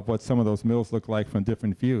of what some of those mills look like from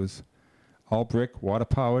different views. All brick, water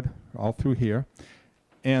powered, all through here.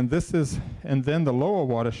 And then the lower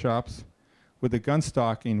water shops, where the gun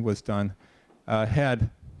stocking was done, had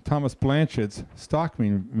Thomas Blanchard's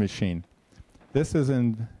stocking machine. This is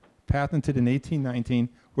patented in 1819,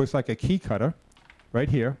 works like a key cutter. Right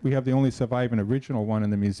here, we have the only surviving original one in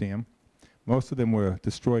the museum. Most of them were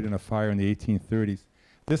destroyed in a fire in the 1830s.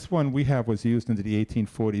 This one we have was used into the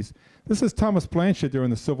 1840s. This is Thomas Blanchard during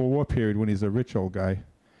the Civil War period when he's a rich old guy.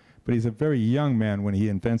 But he's a very young man when he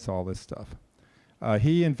invents all this stuff.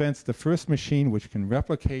 He invents the first machine which can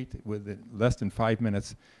replicate within less than 5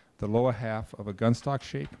 minutes the lower half of a gunstock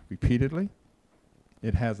shape repeatedly.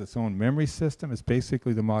 It has its own memory system. It's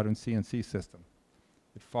basically the modern CNC system.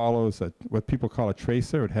 It follows what people call a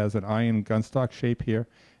tracer. It has an iron gunstock shape here,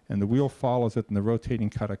 and the wheel follows it, and the rotating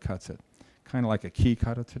cutter cuts it. Kind of like a key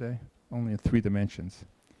cutter today, only in 3 dimensions.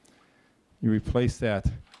 You replace that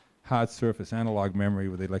hard surface analog memory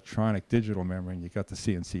with electronic digital memory, and you got the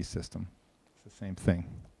CNC system. It's the same thing.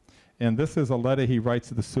 And this is a letter he writes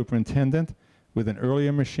to the superintendent with an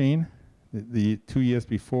earlier machine, the 2 years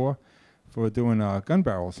before, for doing gun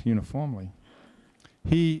barrels uniformly.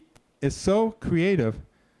 He is so creative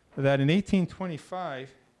that in 1825,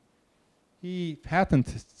 he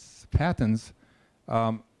patents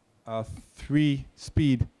a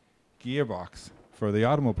 3-speed gearbox for the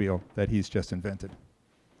automobile that he's just invented.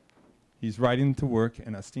 He's riding to work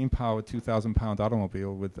in a steam-powered 2,000-pound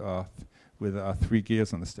automobile with 3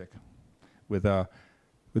 gears on the stick, with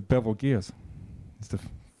bevel gears. It's the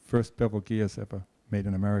first bevel gears ever made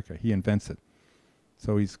in America. He invents it.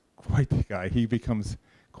 So he's quite the guy. He becomes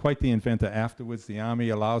quite the inventor afterwards. The Army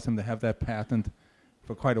allows him to have that patent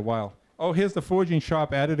for quite a while. Oh, here's the forging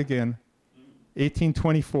shop at it again.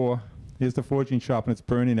 1824. Here's the forging shop, and it's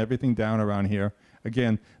burning everything down around here.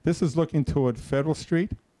 Again, this is looking toward Federal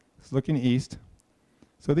Street. It's looking east.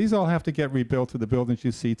 So these all have to get rebuilt to the buildings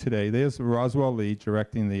you see today. There's Roswell Lee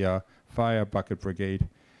directing the fire bucket brigade,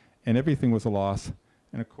 and everything was a loss.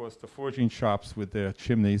 And of course, the forging shops with their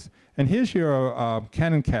chimneys. And here's your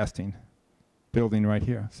cannon casting building right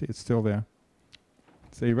here. See, it's still there.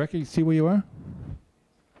 So you see where you are?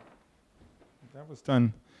 That was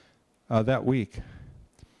done that week.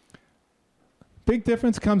 Big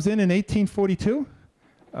difference comes in 1842.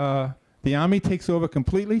 The Army takes over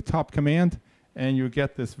completely, top command, and you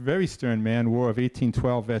get this very stern man, War of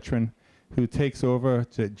 1812 veteran, who takes over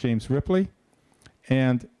to James Ripley.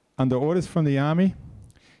 And under orders from the Army,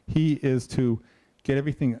 he is to get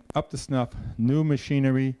everything up to snuff, new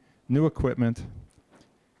machinery, new equipment.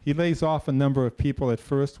 He lays off a number of people at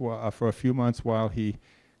first for a few months while he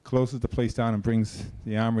closes the place down and brings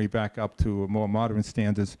the Armory back up to more modern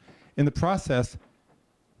standards. In the process,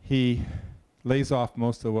 he lays off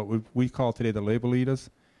most of what we call today the labor leaders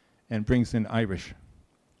and brings in Irish,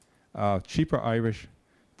 cheaper Irish.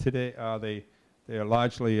 Today, they are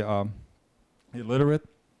largely illiterate,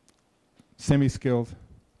 semi-skilled,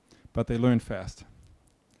 but they learn fast.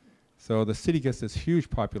 So the city gets this huge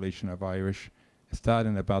population of Irish,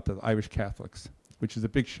 starting about the Irish Catholics, which is a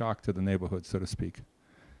big shock to the neighborhood, so to speak.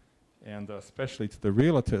 And especially to the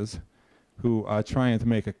realtors who are trying to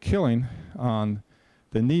make a killing on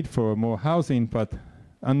the need for more housing, but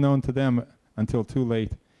unknown to them until too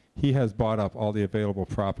late, he has bought up all the available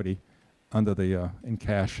property under the in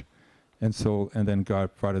cash and then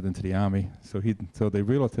God brought it into the Army. So the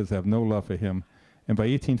relatives have no love for him. And by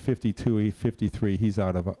 1852, 53, he's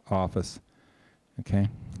out of office. Okay?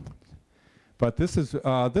 But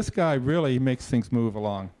this guy really makes things move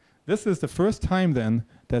along. This is the first time then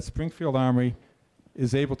that Springfield Armory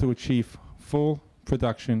is able to achieve full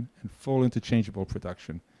production and full interchangeable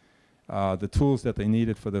production. The tools that they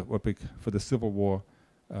needed for the Civil War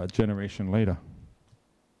generation later.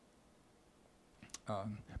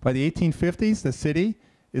 By the 1850s, the city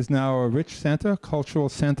is now a rich center, cultural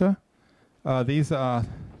center. These are,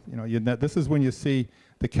 this is when you see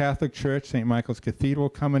the Catholic Church, St. Michael's Cathedral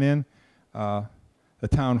coming in, the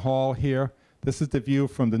town hall here. This is the view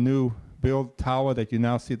from the new build tower that you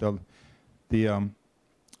now see the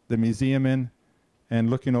museum in, and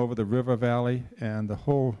looking over the river valley, and the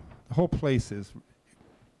whole place is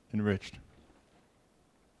enriched.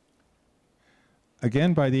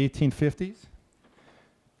 Again, by the 1850s,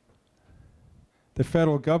 the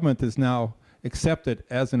federal government is now accepted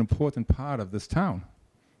as an important part of this town.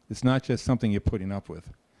 It's not just something you're putting up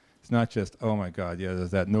with. It's not just, oh my God, yeah,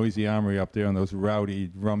 there's that noisy armory up there and those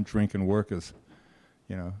rowdy rum-drinking workers,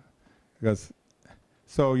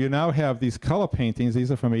 So you now have these color paintings.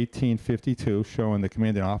 These are from 1852, showing the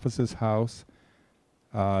commanding officer's house.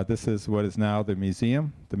 This is what is now the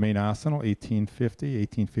museum, the main arsenal, 1850,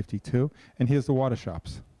 1852. And here's the water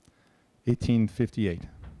shops, 1858,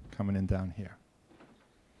 coming in down here.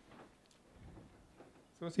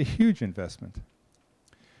 So it's a huge investment.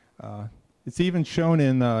 It's even shown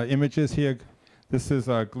in images here. This is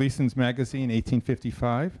Gleason's Magazine,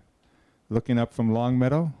 1855, looking up from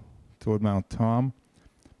Longmeadow toward Mount Tom.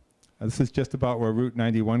 This is just about where Route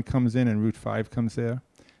 91 comes in and Route 5 comes there.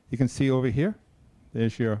 You can see over here,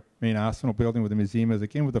 there's your main arsenal building where the museum is,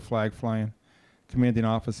 again with the flag flying, commanding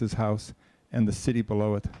officer's house, and the city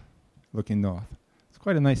below it, looking north. It's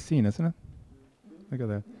quite a nice scene, isn't it? Look at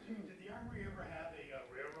that. Did the Armory ever have a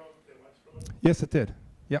railroad that went through it? Yes, it did.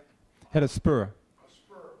 Yep. Had a spur. A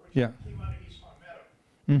spur, which Yeah. came out of East Long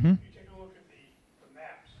Meadow. Mm-hmm. You take a look at the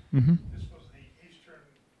maps. Mm-hmm. This was the eastern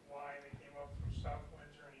line that came up through South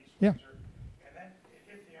Windsor and East Yeah. Windsor, and then it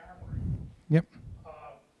hit the Armory. Yep.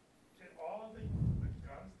 Did all of the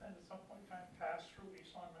guns then at some point in time pass through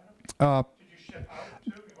East Long Meadow? Did you ship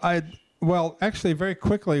out too? Well, actually, very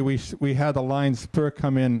quickly, we had a line spur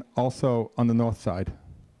come in also on the north side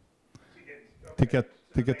to get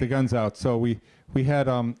the guns out. So we had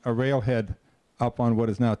a railhead up on what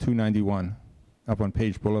is now 291, up on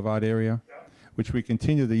Page Boulevard area, which we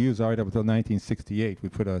continued to use right up until 1968. We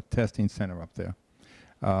put a testing center up there,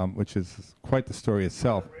 which is quite the story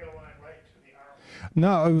itself. The rail line right to the Armory.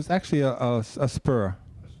 No, it was actually a spur. A spur,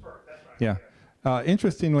 that's right. Yeah.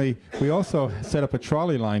 Interestingly, we also set up a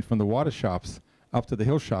trolley line from the water shops up to the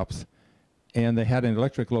hill shops, and they had an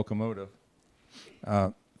electric locomotive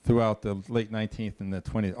throughout the late 19th and the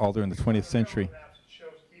 20th, all during the 20th century. Maps, it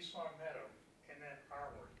shows East Long Meadow and then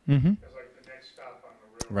Armory. Mm-hmm. As like the next stop on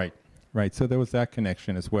the railroad. Right, right. So there was that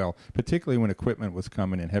connection as well, particularly when equipment was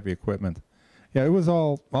coming in, heavy equipment. Yeah, it was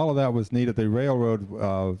all of that was needed. The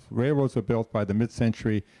railroads were built by the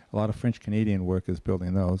mid-century. A lot of French-Canadian workers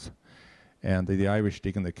building those, and the Irish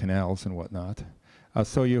digging the canals and whatnot.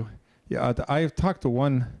 I've talked to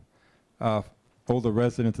one older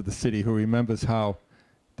resident of the city who remembers how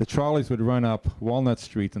the trolleys would run up Walnut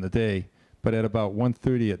Street in the day, but at about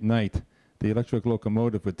 1:30 at night, the electric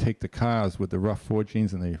locomotive would take the cars with the rough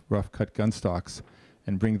forgings and the rough cut gun stocks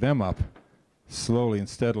and bring them up slowly and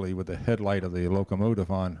steadily with the headlight of the locomotive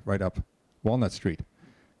on right up Walnut Street.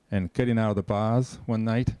 And getting out of the bars one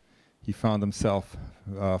night, he found himself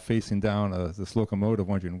facing down this locomotive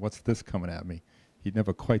wondering, what's this coming at me? He'd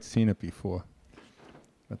never quite seen it before.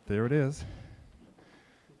 But there it is.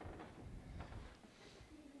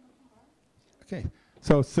 Okay,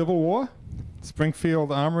 so Civil War. Springfield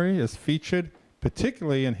Armory is featured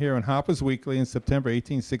particularly here in Harper's Weekly in September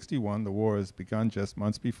 1861. The war has begun just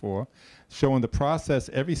months before, showing the process,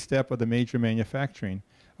 every step of the major manufacturing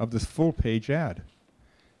of this full-page ad.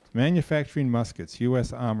 Manufacturing muskets,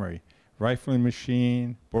 U.S. Armory, rifling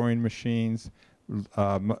machine, boring machines,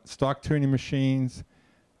 stock turning machines,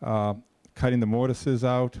 cutting the mortises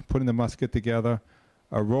out, putting the musket together,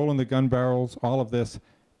 rolling the gun barrels, all of this.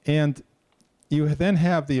 And you then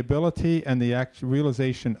have the ability and the actual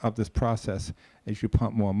realization of this process. As you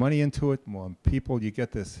pump more money into it, more people, you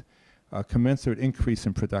get this commensurate increase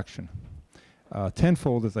in production.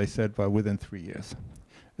 Tenfold, as I said, but within 3 years.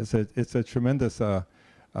 It's a tremendous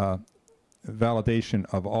validation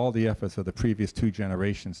of all the efforts of the previous two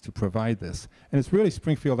generations to provide this. And it's really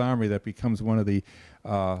Springfield Armory that becomes one of the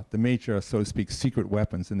major, so to speak, secret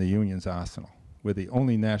weapons in the Union's arsenal. We're the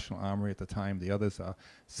only national armory at the time. The others are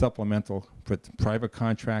supplemental private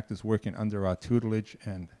contractors working under our tutelage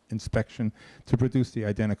and inspection to produce the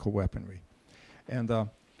identical weaponry. And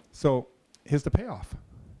so here's the payoff.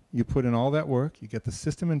 You put in all that work, you get the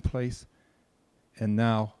system in place, and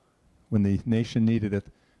now when the nation needed it,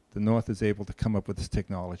 the North is able to come up with this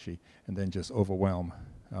technology and then just overwhelm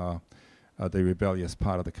the rebellious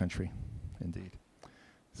part of the country, indeed.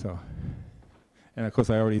 So, and of course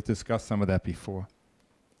I already discussed some of that before.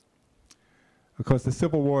 Of course the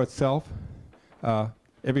Civil War itself,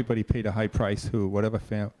 everybody paid a high price who, whatever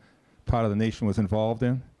part of the nation was involved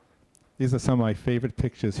in. These are some of my favorite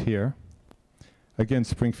pictures here. Again,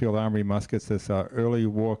 Springfield Armory muskets, this early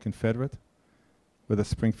war Confederate with the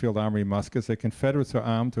Springfield Armory muskets. The Confederates are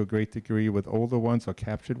armed to a great degree with older ones or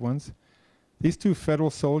captured ones. These two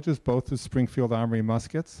Federal soldiers, both with Springfield Armory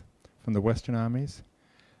muskets from the Western armies.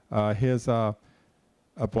 Here's a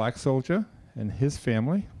black soldier and his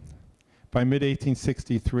family. By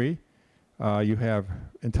mid-1863, you have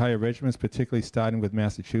entire regiments, particularly starting with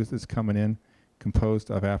Massachusetts, coming in,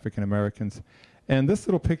 composed of African Americans. And this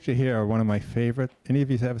little picture here are one of my favorite. Any of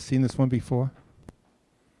you ever seen this one before?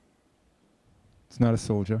 It's not a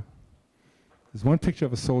soldier. There's one picture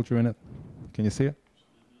of a soldier in it. Can you see it?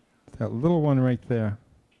 That little one right there.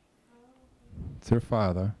 It's her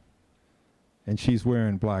father. And she's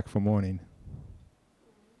wearing black for mourning.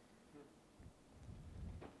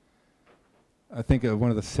 I think one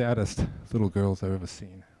of the saddest little girls I've ever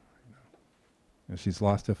seen. And she's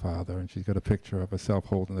lost her father, and she's got a picture of herself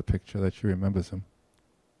holding the picture that she remembers him.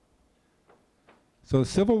 So the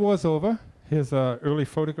Civil War's over. Here's early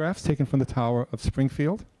photographs taken from the Tower of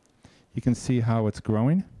Springfield. You can see how it's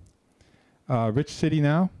growing. Rich city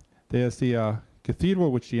now. There's the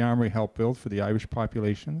cathedral which the Armory helped build for the Irish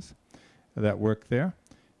populations that worked there.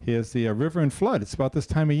 Here's the river and flood. It's about this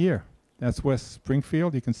time of year. That's West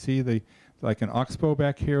Springfield. You can see like an oxbow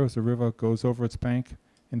back here as the river goes over its bank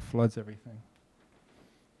and floods everything.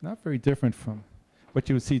 Not very different from what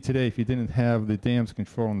you would see today if you didn't have the dams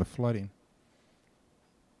controlling the flooding.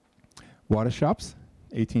 Water shops,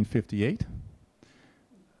 1858.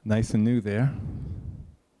 Nice and new there.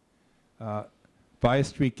 Bias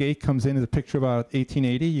Street Gate comes in as a picture about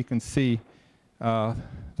 1880. You can see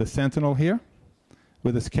the sentinel here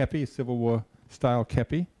with his kepi, Civil War style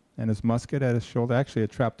kepi, and his musket at his shoulder, actually a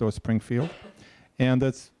trapdoor Springfield. And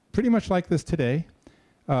it's pretty much like this today.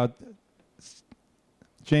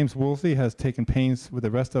 James Woolsey has taken pains with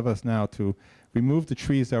the rest of us now to remove the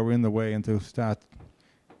trees that were in the way and to start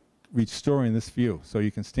restoring this view. So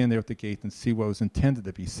you can stand there at the gate and see what was intended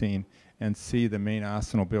to be seen and see the main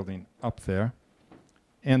arsenal building up there.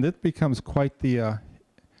 And it becomes quite the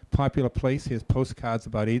popular place. Here's postcards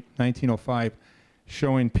about 1905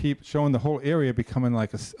 showing the whole area becoming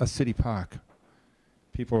like a city park.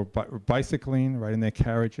 People were bicycling, riding their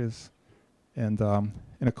carriages. And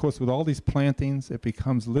of course, with all these plantings, it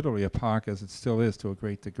becomes literally a park, as it still is to a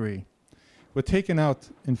great degree. We're taking out,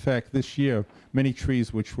 in fact, this year, many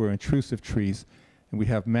trees which were intrusive trees, and we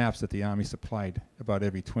have maps that the Army supplied about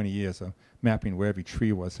every 20 years, mapping where every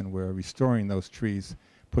tree was, and we're restoring those trees,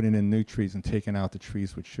 putting in new trees, and taking out the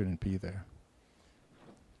trees which shouldn't be there.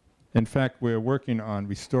 In fact, we're working on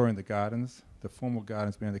restoring the gardens, the formal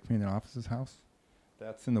gardens behind the community officer's house.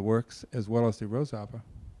 That's in the works, as well as the rose arbor.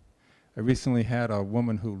 I recently had a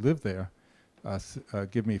woman who lived there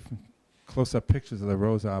give me close-up pictures of the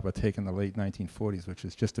rose arbor taken in the late 1940s, which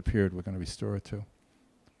has just appeared. We're going to restore it to.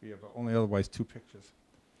 We have only otherwise 2 pictures.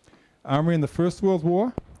 Armory in the First World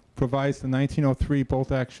War provides the 1903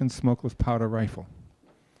 bolt-action smokeless powder rifle.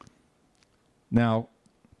 Now,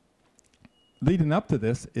 leading up to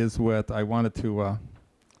this is what I wanted to...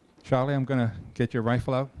 Charlie, I'm going to get your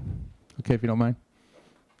rifle out. Okay, if you don't mind.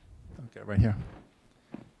 Okay, right here.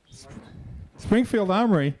 Springfield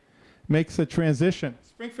Armory makes a transition.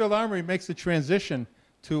 Springfield Armory makes a transition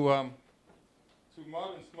to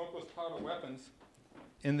modern smokeless powder weapons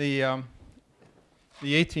in the 1890s. I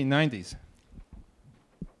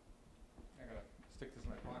gotta stick this in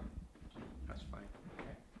my pocket. That's fine.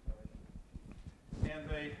 Okay. And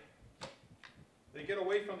they get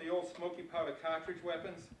away from the old smoky powder cartridge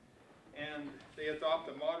weapons, and they adopt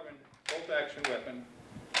a modern bolt-action weapon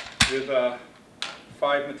with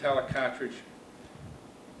 5 metallic cartridge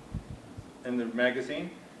in the magazine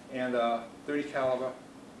and a 30 caliber,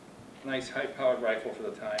 nice high-powered rifle for the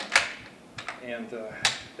time. And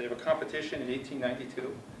they have a competition in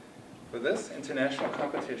 1892. For this international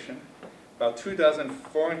competition, about 2 dozen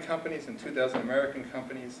foreign companies and 2 dozen American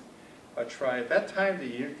companies try. At that time,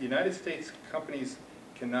 the United States companies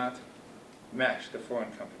cannot match the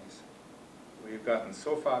foreign companies. We've gotten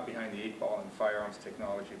so far behind the 8 ball in firearms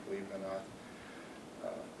technology, believe it or not.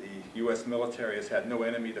 The U.S. military has had no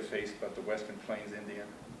enemy to face but the Western Plains Indian,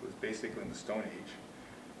 who was basically in the Stone Age,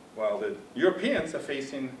 while the Europeans are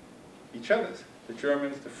facing each other's. The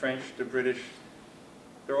Germans, the French, the British,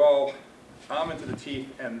 they're all armed to the teeth,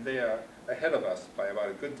 and they are ahead of us by about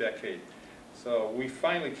a good decade. So we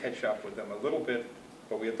finally catch up with them a little bit,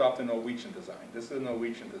 but we adopt a Norwegian design. This is a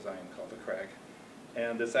Norwegian design called the Krag,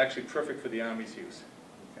 and it's actually perfect for the Army's use.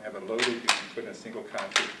 You can have it loaded, you can put in a single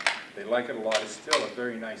cartridge. They like it a lot. It's still a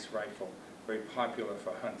very nice rifle, very popular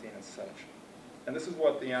for hunting and such. And this is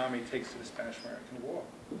what the Army takes to the Spanish-American War.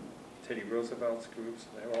 Teddy Roosevelt's groups,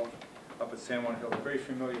 they're all up at San Juan Hill. They're very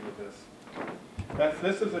familiar with this.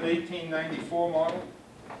 This is an 1894 model.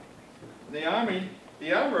 The Armory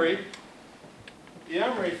for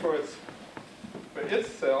its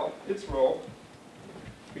role,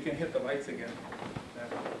 we can hit the lights again.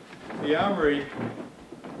 The Armory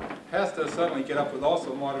has to suddenly get up with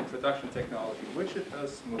also modern production technology, which it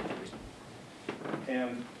does smoothly,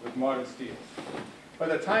 and with modern steels. By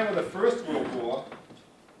the time of the First World War,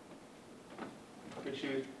 which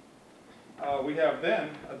we have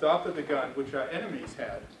then adopted the gun which our enemies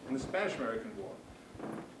had in the Spanish-American War.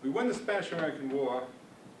 We win the Spanish-American War,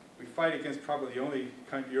 we fight against probably the only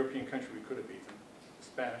European country we could have beaten, the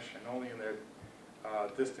Spanish, and only in their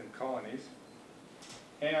distant colonies.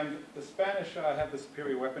 And the Spanish have the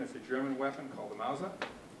superior weapon. It's a German weapon called the Mauser.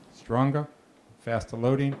 Stronger, faster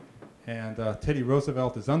loading, and Teddy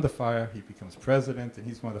Roosevelt is under fire. He becomes president, and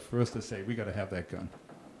he's one of the first to say, we got to have that gun.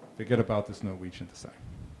 Forget about this Norwegian design.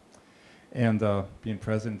 And being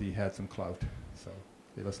president, he had some clout, so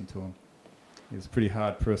they listened to him. He was a pretty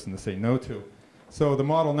hard person to say no to. So the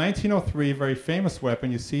model 1903, very famous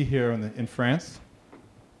weapon you see here in France,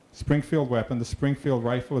 Springfield weapon. The Springfield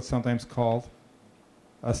rifle is sometimes called.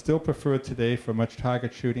 Still preferred today for much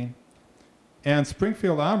target shooting. And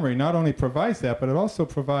Springfield Armory not only provides that, but it also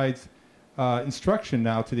provides instruction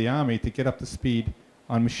now to the Army to get up to speed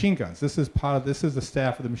on machine guns. This is the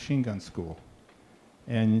staff of the machine gun school.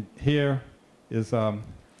 And here is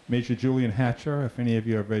Major Julian Hatcher. If any of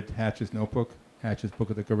you have read Hatcher's notebook, Hatcher's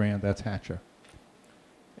Book of the Garand, that's Hatcher.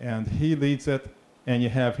 And he leads it. And you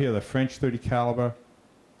have here the French 30 caliber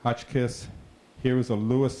Hotchkiss. Here is a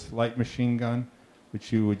Lewis light machine gun,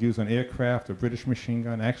 which you would use on aircraft, a British machine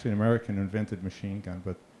gun, actually an American invented machine gun,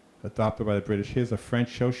 but adopted by the British. Here's a French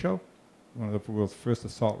Shosho, one of the world's first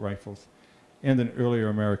assault rifles, and an earlier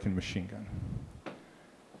American machine gun.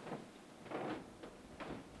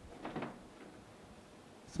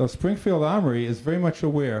 So Springfield Armory is very much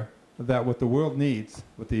aware that what the world needs,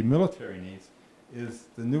 what the military needs, is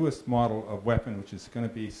the newest model of weapon, which is going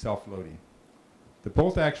to be self-loading. The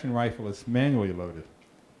bolt-action rifle is manually loaded.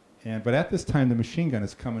 But at this time, the machine gun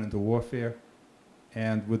is coming into warfare,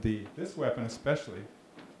 and with this weapon especially,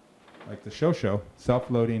 like the Shosho,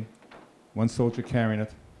 self-loading, one soldier carrying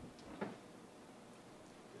it.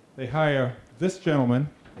 They hire this gentleman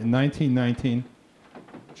in 1919,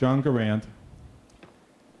 John Garand,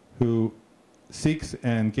 who seeks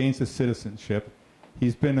and gains his citizenship.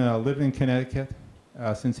 He's been living in Connecticut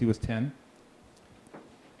since he was 10,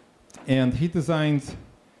 and he designs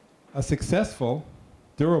a successful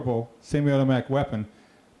durable semi-automatic weapon.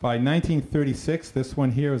 By 1936, this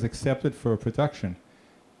one here is accepted for production.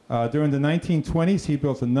 During the 1920s, he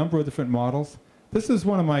built a number of different models. This is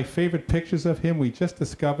one of my favorite pictures of him. We just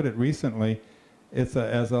discovered it recently. It's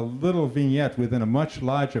as a little vignette within a much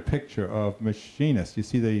larger picture of machinist. You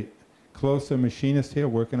see the closer machinist here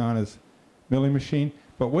working on his milling machine.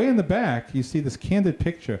 But way in the back, you see this candid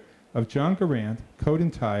picture of John Garand, coat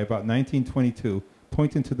and tie, about 1922,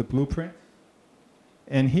 pointing to the blueprint.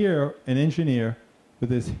 And here, an engineer with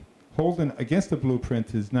his holding against the blueprint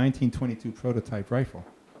his 1922 prototype rifle.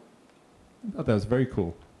 I thought that was very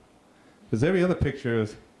cool. Because every other picture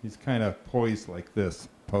is he's kind of poised like this,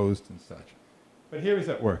 posed and such. But here he's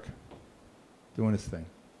at work, doing his thing.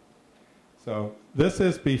 So this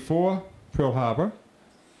is before Pearl Harbor.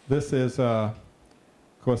 This is, of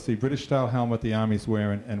course, the British-style helmet the Army's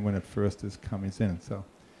wearing, and when it first is coming in. So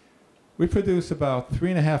we produce about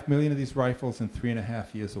 3.5 million of these rifles in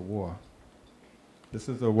 3.5 years of war. This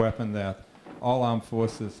is a weapon that all armed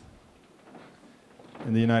forces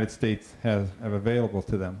in the United States have available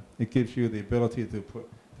to them. It gives you the ability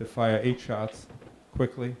to fire 8 shots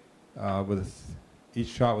quickly, each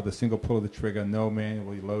shot with a single pull of the trigger, no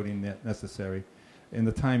manually loading necessary. In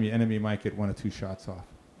the time, your enemy might get 1 or 2 shots off.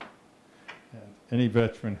 And any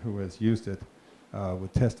veteran who has used it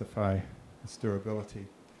would testify its durability.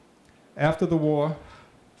 After the war,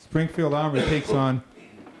 Springfield Armory takes on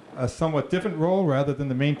a somewhat different role. Rather than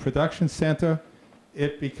the main production center,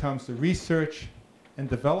 it becomes the research and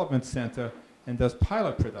development center and does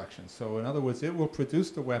pilot production. So in other words, it will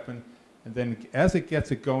produce the weapon, and then as it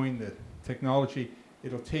gets it going, the technology,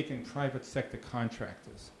 it'll take in private sector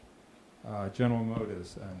contractors, General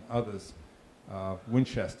Motors and others,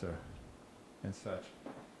 Winchester and such,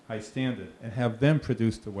 High Standard, and have them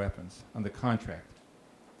produce the weapons under contract.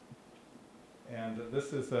 And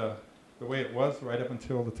this is the way it was right up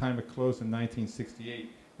until the time it closed in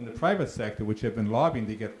 1968. In the private sector, which had been lobbying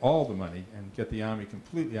to get all the money and get the Army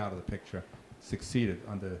completely out of the picture, succeeded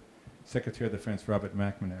under Secretary of Defense Robert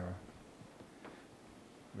McNamara,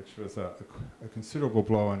 which was a considerable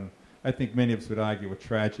blow, and I think many of us would argue a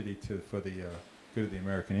tragedy for the good of the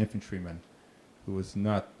American infantryman, who was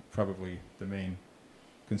not probably the main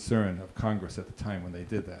concern of Congress at the time when they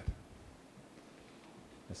did that.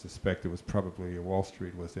 I suspect it was probably Wall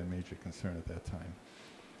Street was their major concern at that time.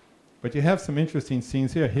 But you have some interesting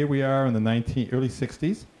scenes here. Here we are in the early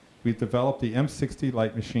 60s. We've developed the M60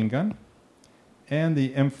 light machine gun and the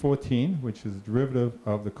M14, which is a derivative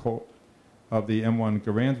of the M1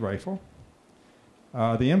 Garand rifle.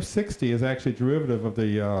 The M60 is actually a derivative of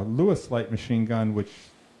the Lewis light machine gun, which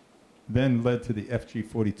then led to the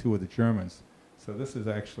FG-42 of the Germans. So this is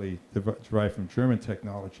actually derived from German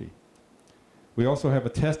technology. We also have a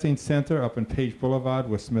testing center up in Page Boulevard,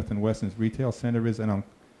 where Smith & Wesson's retail center is,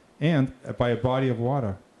 and by a body of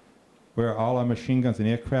water, where all our machine guns and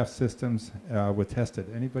aircraft systems were tested.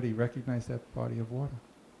 Anybody recognize that body of water?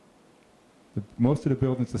 Most of the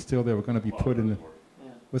buildings are still there. We're going to be put in the...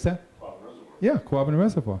 Yeah. What's that? Quabbin Reservoir. Yeah, Quabbin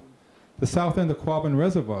Reservoir. The south end of Quabbin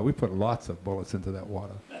Reservoir, we put lots of bullets into that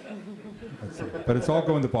water. But it's all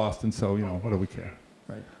going to Boston, so, you know, what do we care,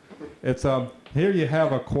 right? It's, here you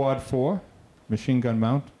have a Quad 4 machine gun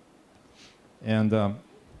mount. And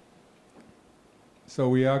so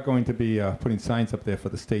we are going to be putting signs up there for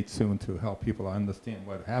the state soon to help people understand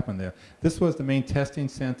what happened there. This was the main testing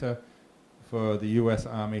center for the U.S.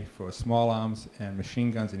 Army for small arms and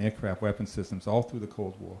machine guns and aircraft weapon systems all through the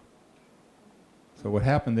Cold War. So what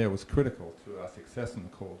happened there was critical to our success in the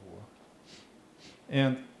Cold War.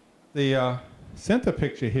 And the center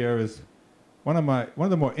picture here is one of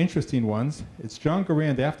the more interesting ones. It's John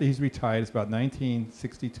Garand after he's retired. It's about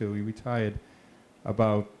 1962. He retired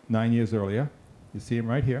about 9 years earlier. You see him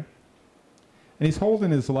right here. And he's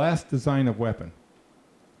holding his last design of weapon.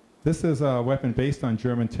 This is a weapon based on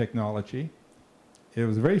German technology. It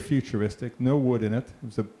was very futuristic, no wood in it. It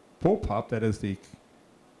was a bullpup, that is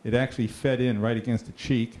it actually fed in right against the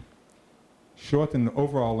cheek, short in the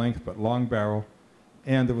overall length but long barrel,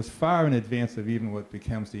 and it was far in advance of even what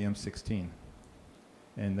becomes the M16.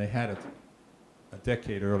 And they had it a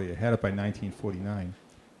decade earlier, had it by 1949.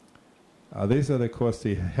 These are, of course,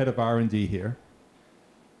 the head of R&D here.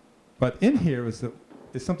 But in here is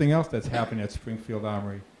something else that's happening at Springfield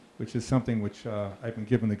Armory, which is something which I've been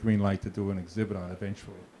given the green light to do an exhibit on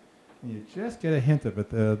eventually. And you just get a hint of it.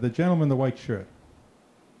 The gentleman in the white shirt.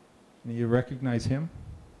 And you recognize him?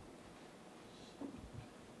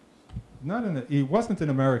 He wasn't an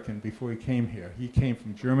American before he came here. He came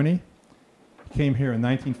from Germany. He came here in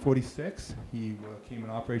 1946. He came in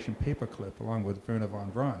Operation Paperclip along with Werner von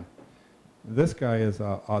Braun. This guy is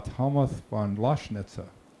Thomas von Loschnitzer.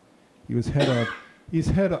 He's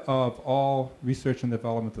head of all research and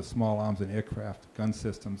development of small arms and aircraft gun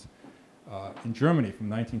systems in Germany from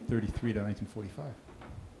 1933 to 1945.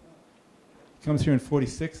 He comes here in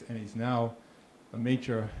 46, and he's now a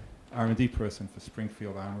major R&D person for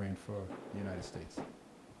Springfield Armory and for the United States.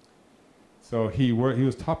 So he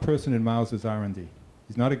was top person in Maus's R&D.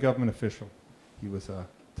 He's not a government official. He was a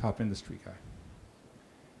top industry guy.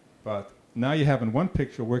 But now you have in one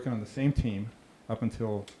picture working on the same team up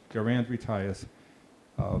until Garand retires,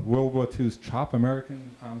 World War II's top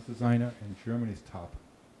American arms designer and Germany's top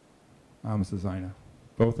arms designer.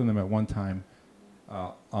 Both of them at one time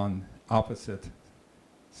on opposite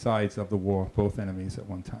sides of the war, both enemies at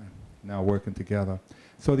one time, now working together.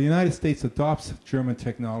 So the United States adopts German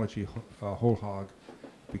technology whole hog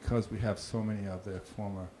because we have so many of their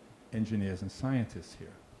former engineers and scientists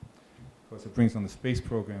here. Of course, it brings on the space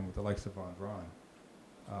program with the likes of von Braun.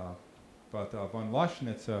 But von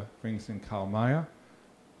Loschnitzer brings in Karl Mayer,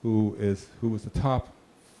 who was the top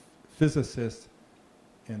physicist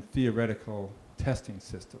in theoretical testing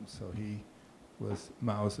systems. So he was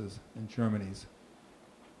Maus's and Germany's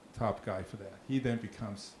top guy for that. He then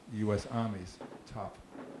becomes the U.S. Army's top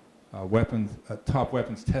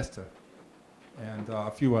weapons tester, and a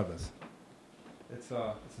few others. It's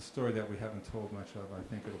a story that we haven't told much of. I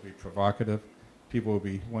think it'll be provocative. People will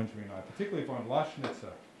be wondering, particularly von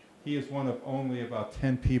Loschnitzer, He is one of only about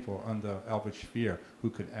 10 people under Albert Speer who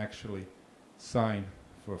could actually sign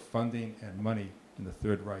for funding and money in the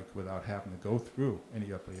Third Reich without having to go through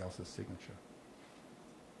anybody else's signature.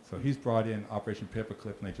 So he's brought in Operation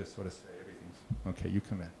Paperclip, and they just sort of say everything's, okay, you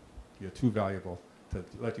come in. You're too valuable to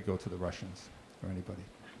let you go to the Russians or anybody.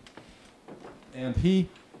 And he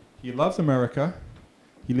loves America.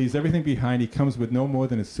 He leaves everything behind. He comes with no more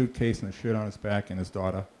than his suitcase and a shirt on his back and his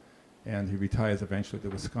daughter. And he retires eventually to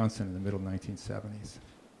Wisconsin in the middle 1970s.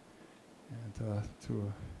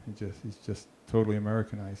 And he's just totally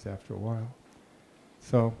Americanized after a while.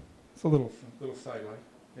 So it's a little sidelight.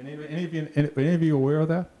 Any of you aware of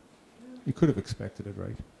that? You could have expected it,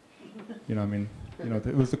 right? You know, I mean, you know,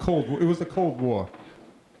 it was the Cold War,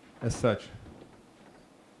 as such.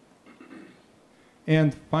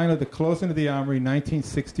 And finally, the closing of the Armory,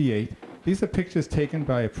 1968. These are pictures taken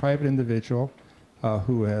by a private individual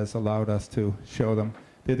who has allowed us to show them.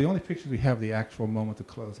 They're the only pictures we have of the actual moment of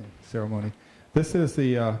closing ceremony. This is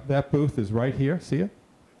that booth is right here. See it?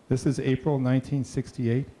 This is April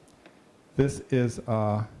 1968. This is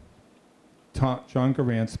John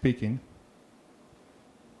Garand speaking.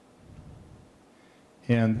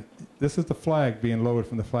 And this is the flag being lowered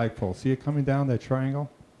from the flagpole. See it coming down, that triangle?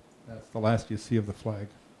 That's the last you see of the flag,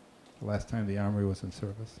 the last time the Armory was in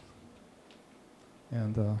service.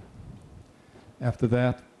 And after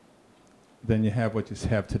that, then you have what you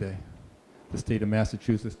have today. The state of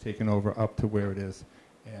Massachusetts taken over up to where it is,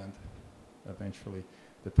 and eventually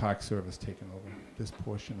the Park Service taken over this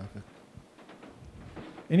portion of it.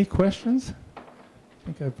 Any questions? I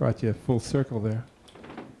think I brought you a full circle there.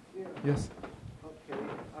 Yeah. Yes? Okay.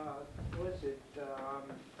 Was it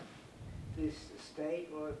this state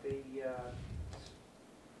or the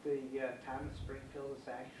town of Springfield is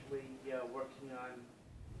actually working on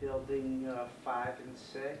building 5 and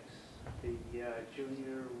 6, the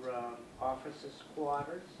junior officers'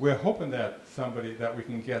 quarters? We're hoping that we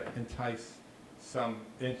can entice some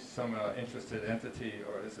interested entity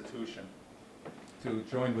or institution to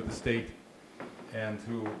join with the state and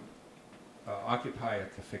to occupy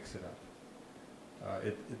it to fix it up.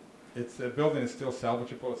 It's a building that's still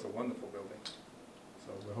salvageable. It's a wonderful building.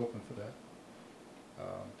 So we're hoping for that,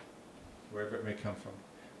 wherever it may come from.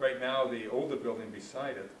 Right now, the older building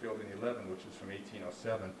beside it, Building 11, which is from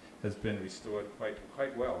 1807, has been restored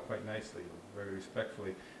quite well, quite nicely, very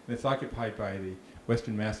respectfully. And it's occupied by the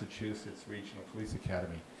Western Massachusetts Regional Police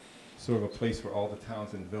Academy, sort of a place where all the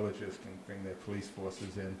towns and villages can bring their police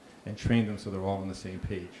forces in and train them so they're all on the same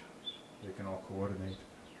page. They can all coordinate.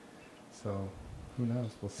 So who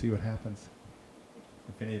knows? We'll see what happens.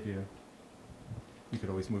 If any of you could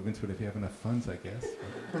always move into it if you have enough funds, I guess.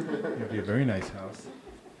 It'd be a very nice house.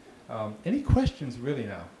 Any questions really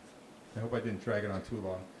now? I hope I didn't drag it on too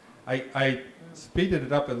long. I speeded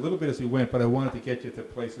it up a little bit as we went, but I wanted to get you to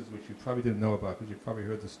places which you probably didn't know about, because you probably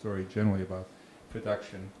heard the story generally about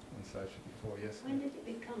production and such before. Yes? When did it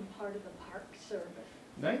become part of the Park Service?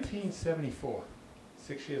 1974,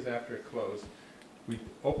 6 years after it closed. We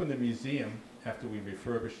opened the museum after we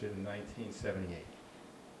refurbished it in 1978.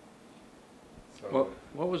 So Well,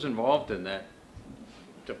 what was involved in that,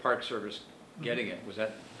 the Park Service getting it?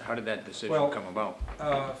 How did that decision come about?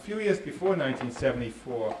 A few years before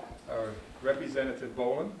 1974, Representative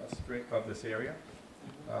Boland of this area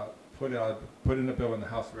put in a bill in the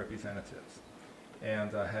House of Representatives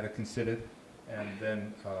and had it considered, and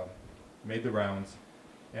then made the rounds,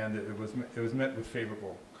 and it was met with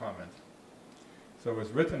favorable comment. So it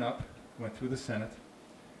was written up, went through the Senate,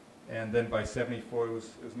 and then by 74 it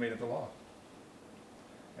was made into law.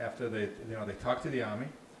 After they talked to the Army,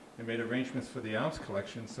 they made arrangements for the arms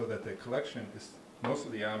collection so that the collection most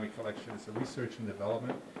of the Army collection is a research and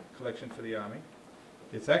development collection for the Army.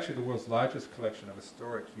 It's actually the world's largest collection of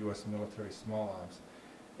historic U.S. military small arms,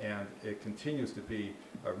 and it continues to be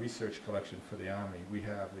a research collection for the Army. We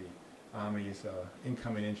have the Army's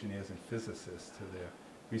incoming engineers and physicists to their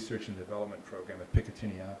research and development program at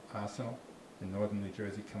Picatinny Arsenal in northern New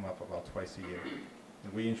Jersey come up about twice a year.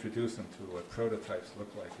 And we introduce them to what prototypes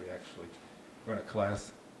look like. We actually run a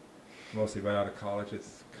class, mostly right out of college.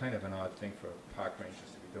 It's kind of an odd thing for park rangers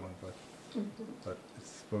to be doing, but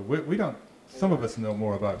we don't. Some of us know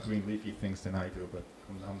more about green leafy things than I do, but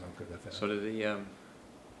I'm not good at that. So did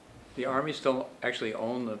the Army still actually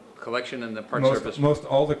own the collection and the Park Service? Most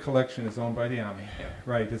all the collection is owned by the Army. Yeah.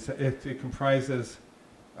 Right. It comprises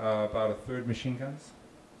about a third machine guns.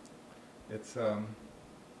 It's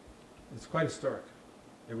quite historic.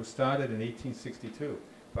 It was started in 1862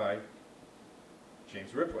 by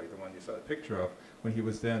James Ripley, the one you saw the picture of, when he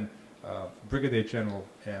was then Brigadier General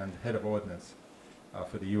and head of ordnance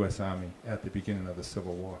for the U.S. Army at the beginning of the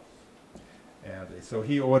Civil War. And so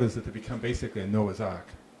he orders it to become basically a Noah's Ark.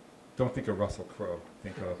 Don't think of Russell Crowe.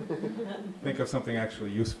 Think of something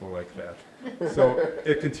actually useful like that. So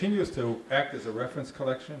it continues to act as a reference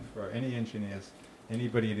collection for any engineers,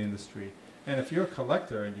 anybody in the industry. And if you're a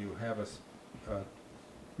collector and you have a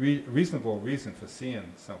reasonable reason for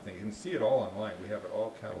seeing something, you can see it all online. We have it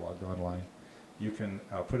all cataloged online. You can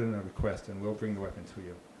put in a request and we'll bring the weapon to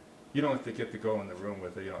you. You don't have to get to go in the room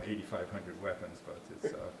with 8,500 weapons,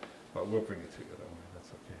 but we'll bring it to you. Don't worry, that's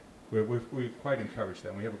okay. We quite encourage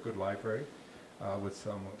them. We have a good library with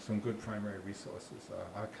some good primary resources.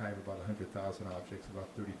 Archive about 100,000 objects, about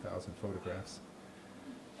 30,000 photographs.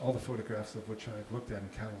 All the photographs of which I've looked at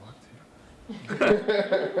and cataloged. I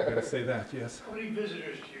gotta say that, yes. How many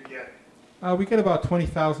visitors do you get? We get about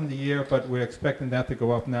 20,000 a year, but we're expecting that to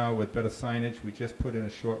go up now with better signage. We just put in a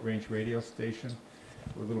short-range radio station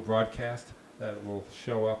with a little broadcast that will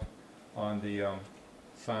show up on the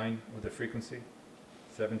sign with the frequency,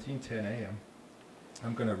 1710 AM.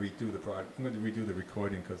 I'm going to redo the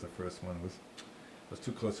recording because the first one was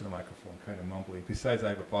too close to the microphone, kind of mumbly. Besides, I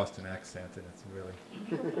have a Boston accent, and it's really,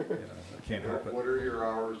 I can't help it. What are your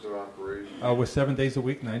hours of operation? We're 7 days a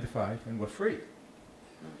week, 9 to 5, and we're free.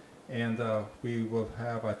 And we will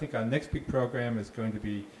have, I think our next big program is going to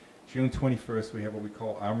be June 21st. We have what we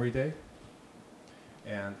call Armory Day.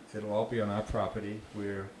 And it'll all be on our property.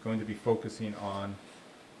 We're going to be focusing on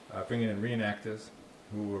bringing in reenactors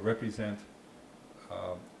who will represent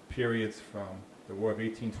periods from the War of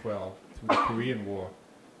 1812 through the Korean War,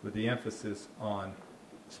 with the emphasis on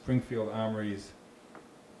Springfield Armory's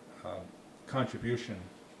contribution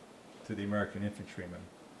to the American infantrymen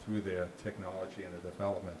through their technology and their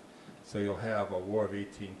development. So you'll have a War of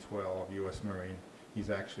 1812 U.S. Marine. He's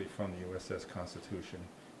actually from the USS Constitution.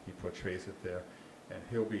 He portrays it there. And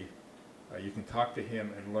he'll be, you can talk to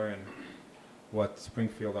him and learn what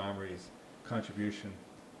Springfield Armory's contribution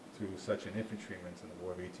to such an infantryman in the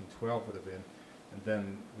War of 1812 would have been. And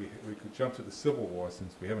then we could jump to the Civil War,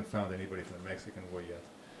 since we haven't found anybody from the Mexican War yet.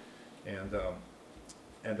 And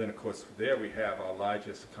then, of course, there we have our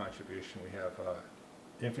largest contribution. We have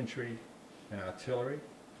infantry and artillery,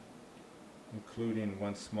 including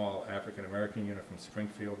one small African-American unit from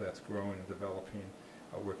Springfield that's growing and developing,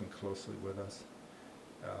 working closely with us.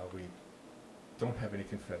 We don't have any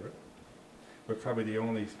Confederate. We're probably the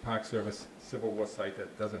only Park Service Civil War site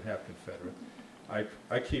that doesn't have Confederate.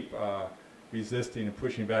 I keep resisting and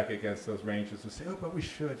pushing back against those rangers who say, "Oh, but we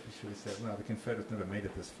should." We should have said, "No, the Confederates never made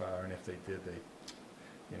it this far, and if they did, they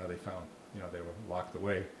found, they were locked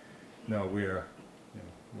away." No, we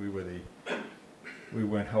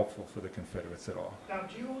weren't helpful for the Confederates at all. Now,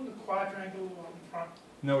 do you own the quadrangle on the front?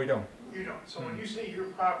 No, we don't. You don't. So when you say your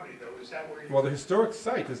property, though, is that where you? Well, the historic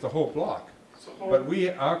site is the whole block. It's a whole- But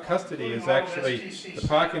our custody is including all of actually STCC. the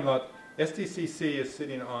parking lot. STCC is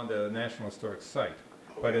sitting on the National Historic Site,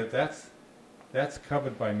 but that's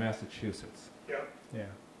covered by Massachusetts. Yep. Yeah.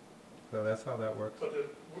 So that's how that works. But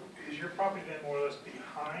is your property then more or less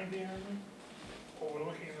behind the armory?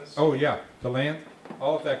 Overlooking this? Oh yeah, the land,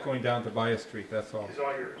 all of that going down to Bayer Street. That's all. Is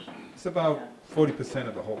all yours? It's about 40%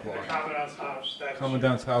 of the whole And block. the Commandant's house, that's.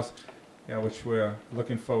 Commandant's house, yeah, which we're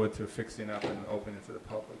looking forward to fixing up and opening to the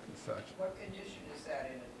public and such. What condition is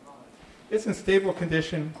that in at the moment? It's in stable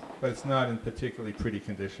condition, but it's not in particularly pretty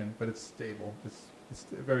condition, but it's stable. It's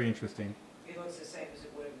very interesting. It looks the same as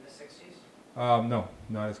it would have in the 60s? No,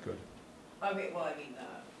 not as good. I mean,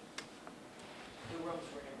 the rooms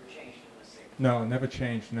were never changed in the 60s. No, never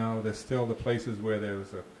changed, no. There's still the places where there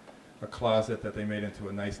was a closet that they made into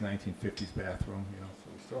a nice 1950s bathroom, so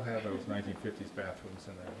we still have those 1950s bathrooms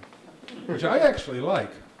in there, which I actually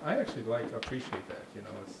like. Appreciate that,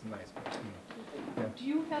 it's nice. But, yeah. Do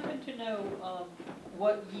you happen to know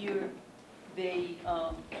what year they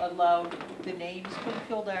allowed the name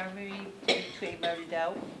Springfield Armory to be trademarked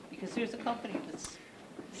out? Because there's a company that's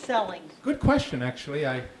selling. Good question, actually.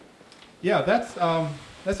 Yeah, that's a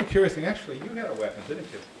curious thing. Actually, you had a weapon, didn't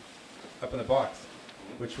you? Up in the box,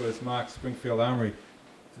 which was marked Springfield Armory.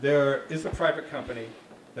 There is a private company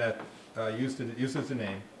that uses the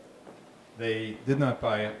name. They did not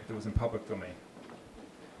buy it. It was in public domain.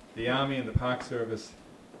 The Army and the Park Service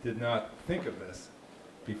did not think of this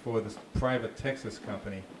before this private Texas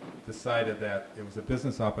company decided that it was a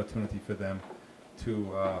business opportunity for them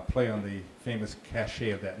to play on the famous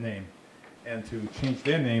cachet of that name and to change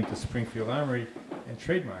their name to Springfield Armory and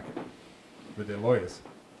trademark it with their lawyers.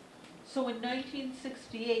 So in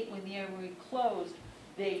 1968, when the armory closed,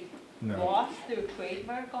 they No. lost their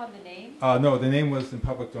trademark on the name? No, the name was in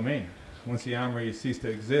public domain. Once the Armory ceased to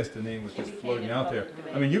exist, the name was It just became floating in out there. public I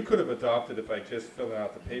domain. mean, you could have adopted it by just filling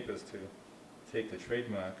out the papers to take the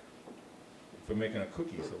trademark. for making a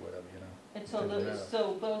cookies or whatever, you know. And so Doesn't matter.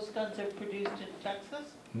 so those guns are produced in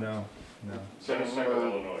Texas? No, no. Geneseo,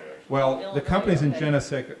 Illinois, actually. Well, the Illinois, company's in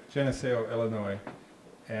okay. Geneseo, Illinois,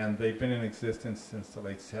 and they've been in existence since the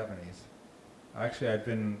late 70s. Actually, I've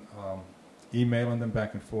been emailing them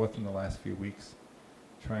back and forth in the last few weeks,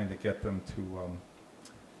 trying to get them to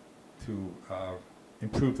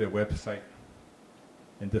improve their website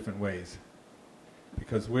in different ways.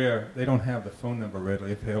 Because they don't have the phone number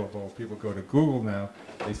readily available. People go to Google now,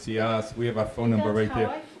 they see us, we have our phone number right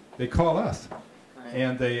there. They call us,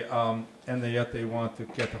 and yet they want to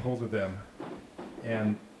get a hold of them,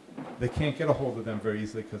 and they can't get a hold of them very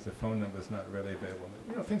easily because the phone number is not readily available.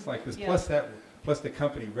 You know, things like this. Yeah. Plus the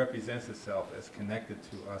company represents itself as connected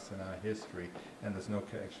to us in our history, and there's no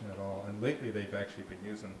connection at all. And lately, they've actually been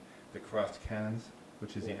using the crossed cannons,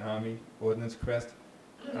 which is the Army Ordnance Crest.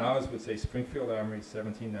 Ours would say Springfield Armory,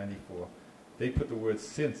 1794. They put the word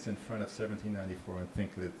 "since" in front of 1794 and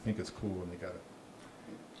think it's cool, and they got it.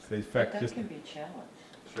 So in fact, That just can be a challenge.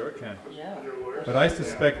 sure it can. Yeah. But I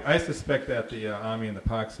suspect that the Army and the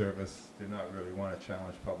Park Service do not really want to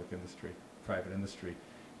challenge private industry.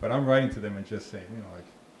 But I'm writing to them and just saying, you know, like,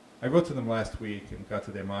 I wrote to them last week and got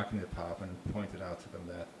to their marketing department and pointed out to them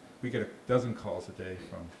that we get a dozen calls a day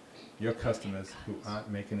from your customers who aren't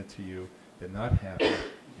making it to you. They're not happy.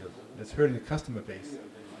 It's hurting the customer base.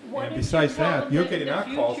 What And if you besides tell that, them you're that getting in the our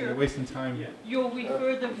calls and future you're wasting time. You'll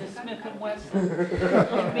refer them to Smith & Wesson.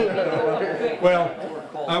 And maybe they'll upgrade.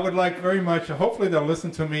 Well, I would like very much, hopefully they'll listen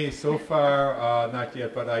to me. So far, not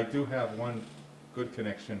yet, but I do have one good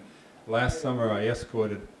connection. Last summer, I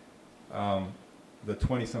escorted the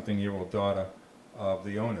 20-something-year-old daughter of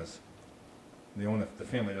the owners, the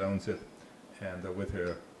family that owns it, and with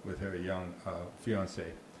her young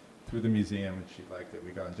fiance, through the museum, and she liked it.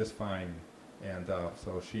 We got on just fine, and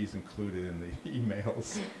so she's included in the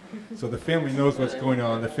emails. So the family knows what's going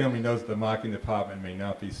on. The family knows the marketing department may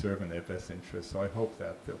not be serving their best interests. So I hope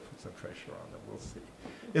that they'll put some pressure on them. We'll see.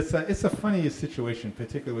 It's a funny situation,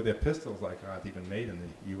 particularly with their pistols, like aren't even made in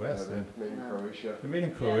the U.S. They're made in Croatia. They're made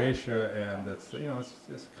in Croatia, and it's it's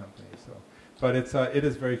this company. So, but it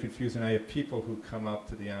is very confusing. I have people who come up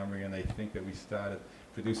to the Armory and they think that we started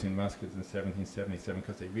producing muskets in 1777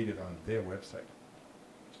 because they read it on their website.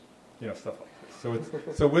 You know, stuff like this. So it's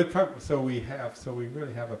so we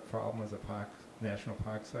really have a problem as a national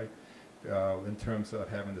park site in terms of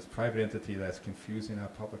having this private entity that's confusing our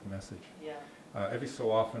public message. Yeah. Every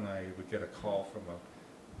so often I would get a call from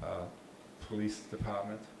a police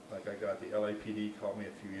department. Like I got the LAPD called me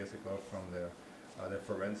a few years ago from their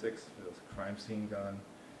forensics. There was a crime scene gun,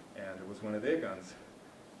 and it was one of their guns.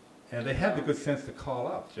 And they had the good sense to call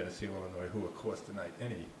up Geneseo, Illinois, who of course denied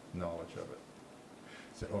any knowledge of it.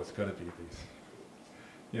 Said, oh, it's got to be these,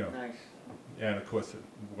 you know. Nice. And of course it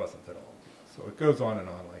wasn't at all. So it goes on and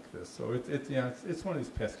on like this. So it's one of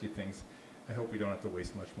these pesky things. I hope we don't have to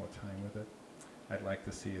waste much more time with it. I'd like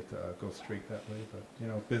to see it go straight that way, but you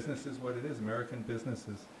know, business is what it is. American business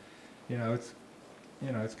is,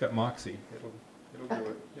 it's got moxie. It'll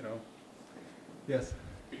do it. You know. Yes.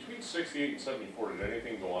 Between 68 and 74, did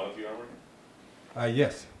anything go on at the Armory?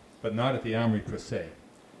 Yes, but not at the Armory per se.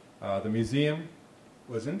 The museum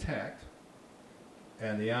was intact,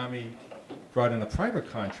 and the Army brought in a private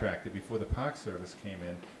contractor before the Park Service came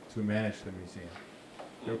in to manage the museum.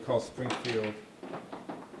 They were called Springfield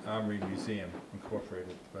Armory Museum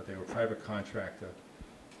Incorporated, but they were a private contractor,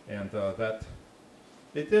 and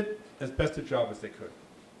they did as best a job as they could.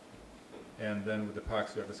 And then with the Park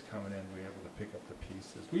Service coming in, we were able to pick up the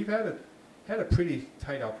pieces. We've had a pretty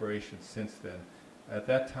tight operation since then. At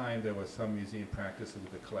that time, there was some museum practices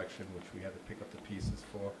with the collection, which we had to pick up the pieces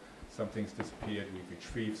for. Some things disappeared. We've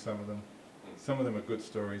retrieved some of them. Some of them are good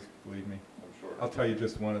stories, believe me. I'm sure. I'll tell you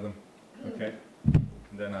just one of them, okay?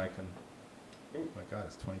 And then I can... Oh, my God,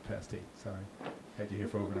 it's 8:20. Sorry. Had you here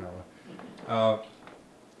for over an hour.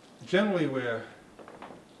 Generally, we're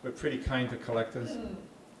pretty kind to collectors,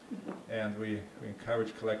 and we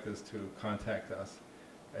encourage collectors to contact us.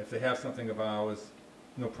 If they have something of ours,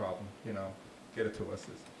 no problem, you know, get it to us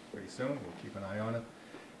pretty soon. We'll keep an eye on it.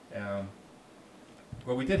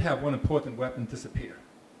 Well, we did have one important weapon disappear.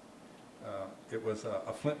 It was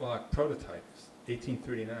a flintlock prototype,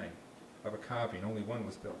 1839, of a carbine. Only one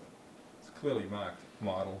was built. It's clearly marked,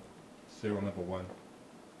 model, serial number 1.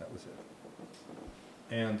 That was it.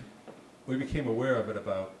 And we became aware of it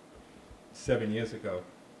about 7 years ago.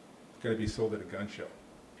 It's going to be sold at a gun show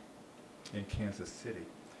in Kansas City.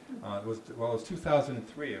 It was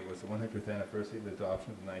 2003. It was the 100th anniversary of the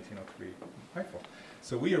adoption of the 1903 rifle.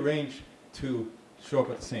 So we arranged to show up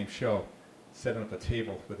at the same show, setting up a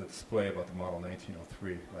table with a display about the model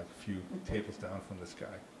 1903, like a few tables down from this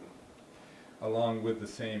guy, along with the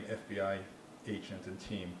same FBI agent and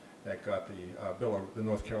team that got the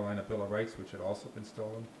North Carolina Bill of Rights, which had also been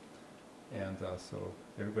stolen. And so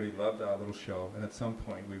everybody loved our little show. And at some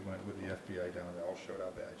point, we went with the FBI down. They all showed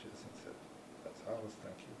our badges and said, "That's ours,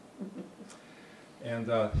 thank you." And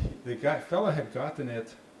the fella had gotten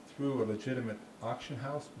it through a legitimate auction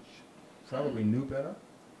house, which probably knew better.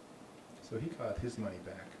 So he got his money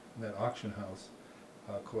back. And that auction house,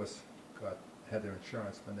 of course, had their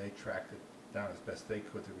insurance when they tracked it down as best they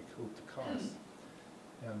could to recoup the costs.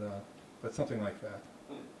 And but something like that.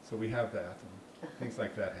 So we have that, and things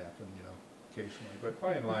like that happen, you know, occasionally. But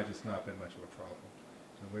by and large, it's not been much of a problem.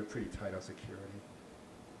 And we're pretty tight on security,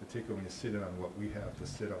 particularly when you sit on what we have to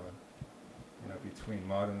sit on, you know, between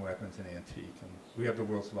modern weapons and antique. And we have the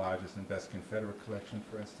world's largest and best Confederate collection,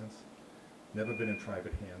 for instance. Never been in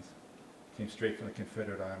private hands. Came straight from the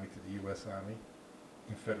Confederate Army to the U.S. Army.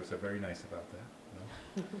 Confederates are very nice about that,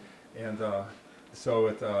 you know. And so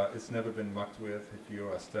it's never been mucked with. If you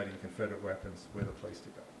are studying Confederate weapons, we're the place to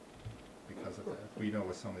go because of that. We know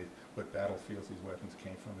what battlefields these weapons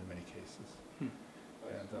came from in many cases.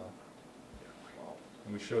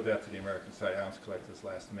 And we showed that to the American Society of Arms Collectors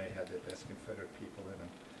last May, had their best Confederate people in them.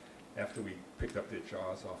 After we picked up their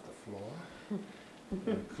jaws off the floor,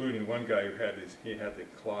 including one guy who had the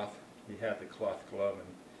cloth glove,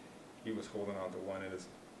 and he was holding on to one, and his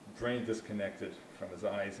brain disconnected from his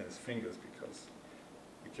eyes and his fingers because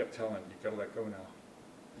we kept telling him, "You gotta let go now.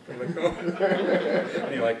 You gotta let go."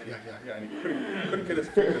 And he like, yeah, and he couldn't get his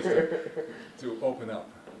fingers to open up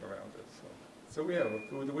around it. So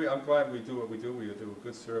I'm glad we do what we do. We do a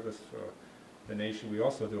good service for the nation. We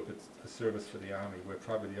also do a service for the Army. We're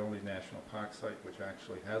probably the only national park site which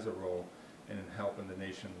actually has a role in helping the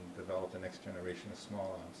nation develop the next generation of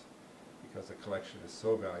small arms, because the collection is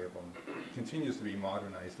so valuable and continues to be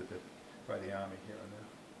modernized a bit by the Army here and there.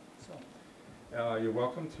 So you're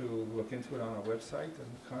welcome to look into it on our website and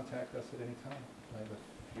contact us at any time. I have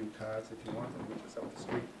a few cards if you want them, which is up the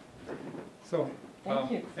street. So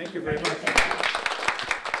thank you very much.